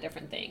lot of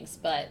different things.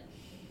 But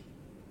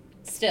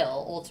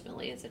still,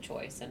 ultimately, it's a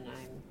choice, and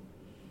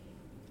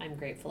I'm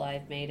grateful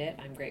I've made it.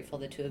 I'm grateful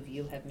the two of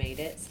you have made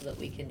it so that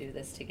we can do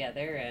this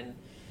together, and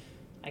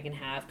I can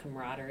have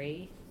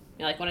camaraderie. You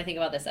know, like, when I think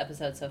about this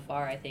episode so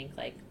far, I think,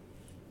 like,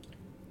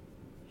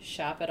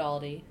 shop at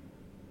Aldi,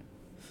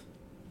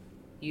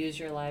 use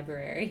your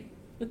library,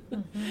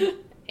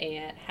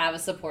 and have a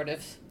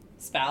supportive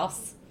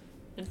spouse.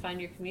 And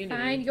find your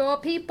community. Find your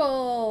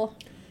people.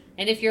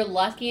 And if you're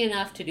lucky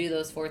enough to do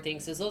those 4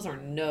 things, because those are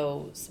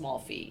no small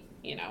feat,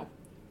 you know.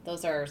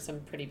 Those are some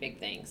pretty big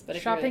things. But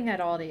if shopping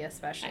at Aldi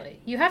especially.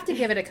 You have to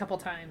give it a couple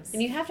times.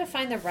 And you have to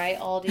find the right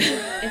Aldi.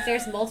 If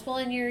there's multiple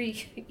in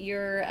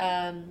your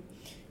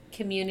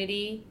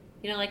community,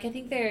 you know, like I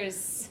think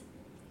there's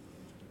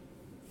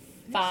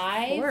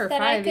 5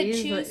 that I could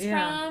choose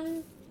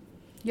from.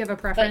 You have a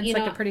preference, but, you know,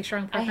 like a pretty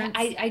strong preference?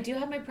 I do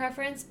have my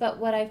preference, but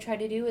what I've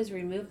tried to do is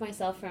remove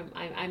myself from...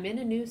 I'm in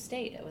a new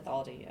state with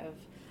Aldi.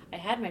 I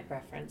had my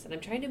preference, and I'm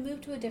trying to move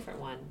to a different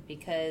one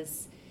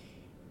because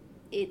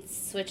it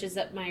switches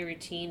up my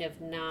routine of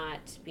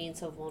not being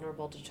so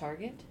vulnerable to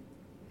Target.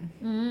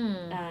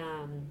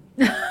 That's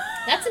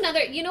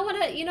another... You know what?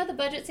 The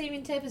budget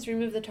saving tip is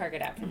remove the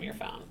Target app from your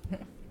phone.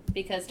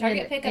 Because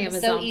Target pickup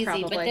is so easy,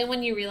 probably. But then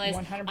when you realize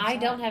 100%. I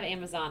don't have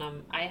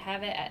Amazon, I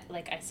have it at,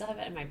 like, I still have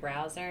it in my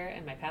browser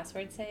and my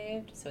password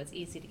saved, so it's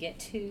easy to get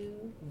to.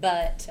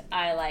 But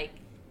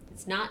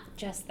it's not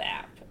just the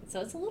app,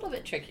 so it's a little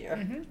bit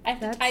trickier. I have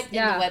to type in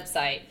the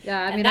website.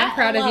 Yeah, I mean, I'm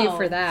proud of you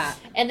for that.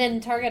 And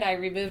then Target, I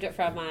removed it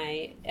from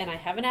and I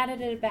haven't added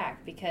it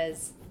back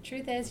because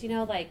truth is, you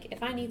know, like,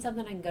 if I need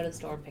something, I can go to the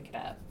store and pick it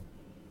up.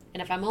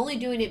 And if I'm only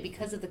doing it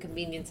because of the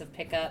convenience of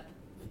pickup,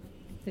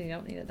 you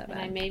don't need it that bad.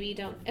 And I maybe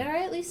don't, or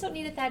I at least don't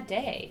need it that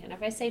day. And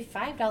if I save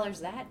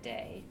 $5 that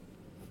day,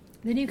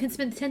 then you can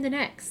spend 10 the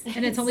next,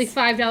 and it's only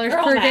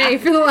 $5 per day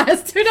for the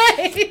last 2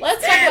 days.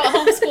 Let's talk about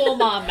homeschool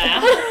mom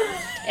math.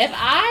 If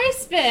I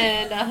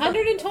spend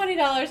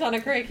 $120 on a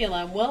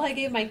curriculum, well, I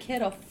gave my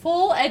kid a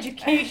full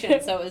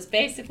education, so it was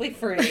basically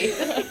free.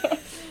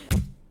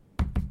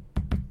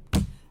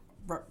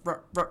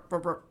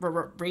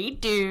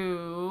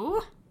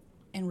 Redo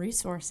and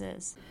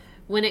resources.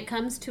 When it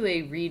comes to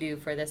a redo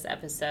for this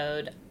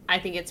episode, I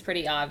think it's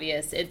pretty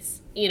obvious.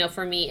 It's, you know,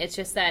 for me, it's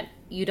just that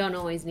you don't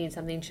always need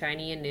something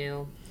shiny and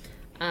new.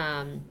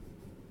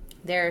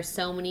 There are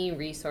so many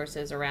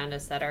resources around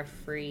us that are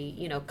free.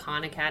 You know,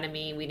 Khan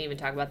Academy, we didn't even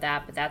talk about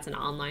that, but that's an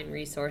online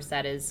resource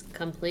that is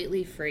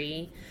completely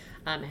free.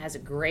 It has a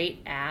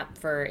great app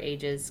for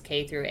ages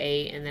K through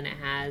 8, and then it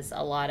has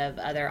a lot of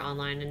other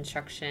online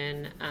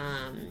instruction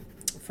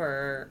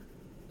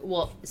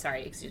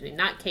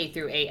not K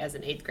through 8 as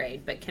in 8th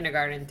grade, but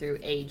kindergarten through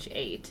age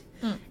 8.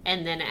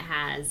 And then it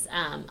has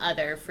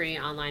other free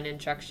online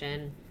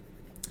instruction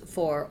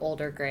for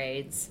older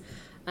grades.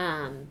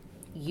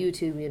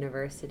 YouTube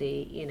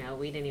University, you know,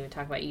 we didn't even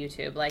talk about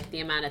YouTube, like the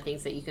amount of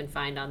things that you can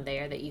find on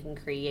there that you can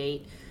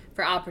create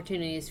for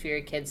opportunities for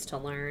your kids to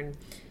learn.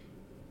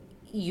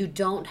 You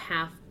don't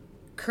have...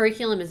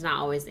 Curriculum is not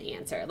always the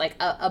answer. Like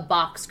a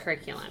box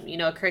curriculum, you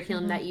know, a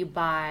curriculum that you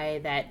buy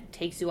that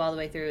takes you all the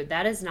way through,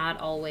 that is not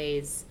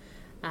always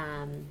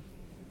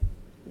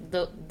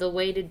the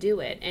way to do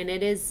it. And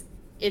it's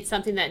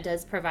something that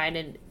does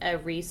provide a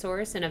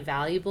resource and a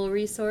valuable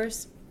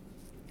resource.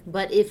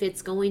 But if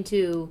it's going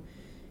to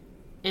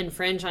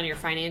infringe on your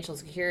financial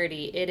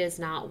security, it is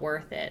not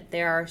worth it.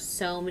 There are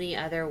so many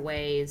other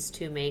ways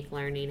to make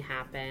learning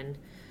happen.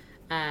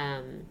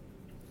 And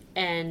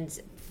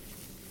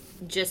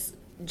just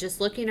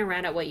looking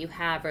around at what you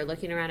have, or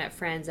looking around at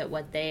friends at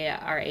what they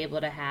are able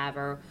to have,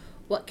 or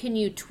what can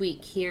you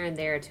tweak here and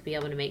there to be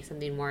able to make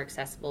something more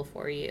accessible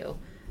for you.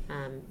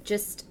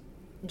 Just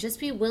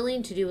be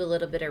willing to do a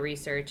little bit of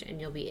research,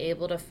 and you'll be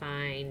able to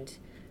find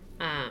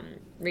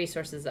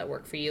resources that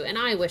work for you. And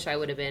I wish I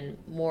would have been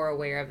more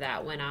aware of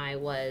that when I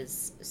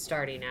was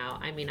starting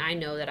out. I mean, I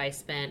know that I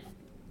spent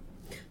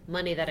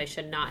money that I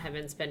should not have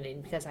been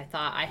spending because I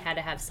thought I had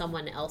to have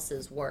someone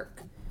else's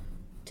work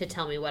to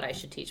tell me what I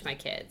should teach my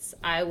kids.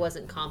 I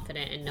wasn't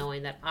confident in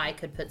knowing that I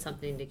could put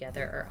something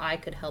together or I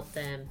could help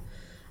them,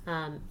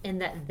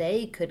 and that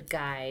they could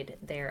guide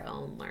their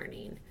own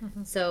learning.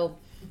 Mm-hmm. So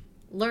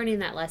learning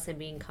that lesson,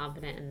 being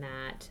confident in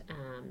that,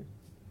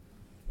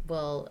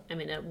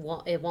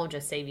 it won't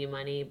just save you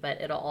money, but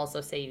it'll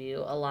also save you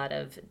a lot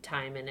of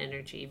time and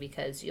energy,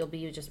 because you'll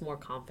be just more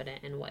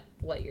confident in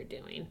what you're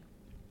doing.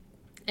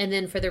 And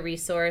then for the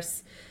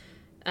resource,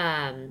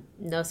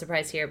 no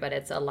surprise here, but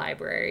it's a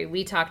library.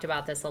 We talked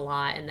about this a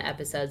lot in the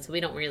episode, so we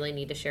don't really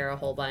need to share a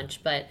whole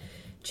bunch, but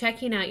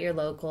checking out your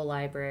local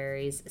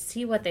libraries,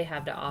 see what they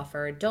have to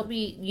offer.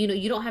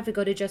 You don't have to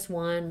go to just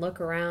one. Look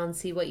around,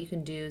 see what you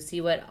can do,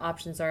 see what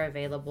options are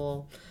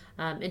available.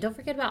 And don't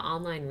forget about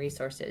online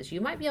resources.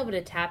 You might be able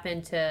to tap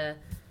into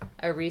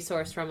a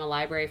resource from a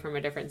library from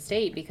a different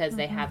state because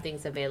they have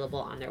things available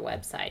on their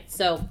website.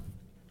 So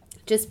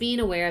just being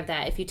aware of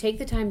that. If you take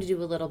the time to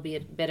do a little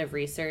bit of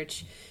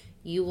research,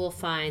 you will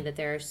find that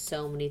there are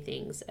so many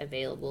things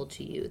available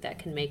to you that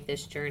can make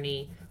this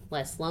journey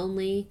less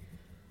lonely,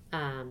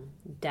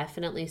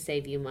 definitely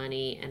save you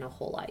money, and a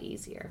whole lot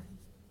easier.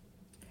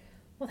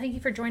 Well, thank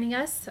you for joining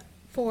us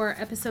for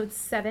episode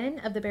 7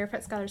 of the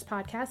Barefoot Scholars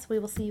podcast. We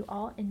will see you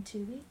all in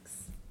 2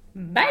 weeks.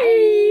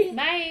 Bye!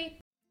 Bye!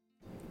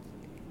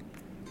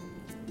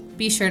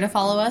 Be sure to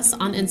follow us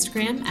on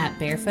Instagram at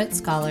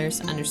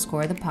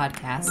barefootscholars_the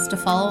podcast to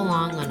follow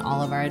along on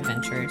all of our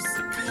adventures.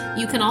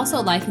 You can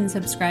also like and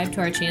subscribe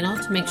to our channel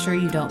to make sure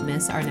you don't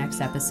miss our next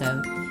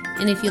episode.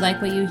 And if you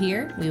like what you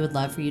hear, we would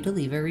love for you to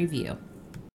leave a review.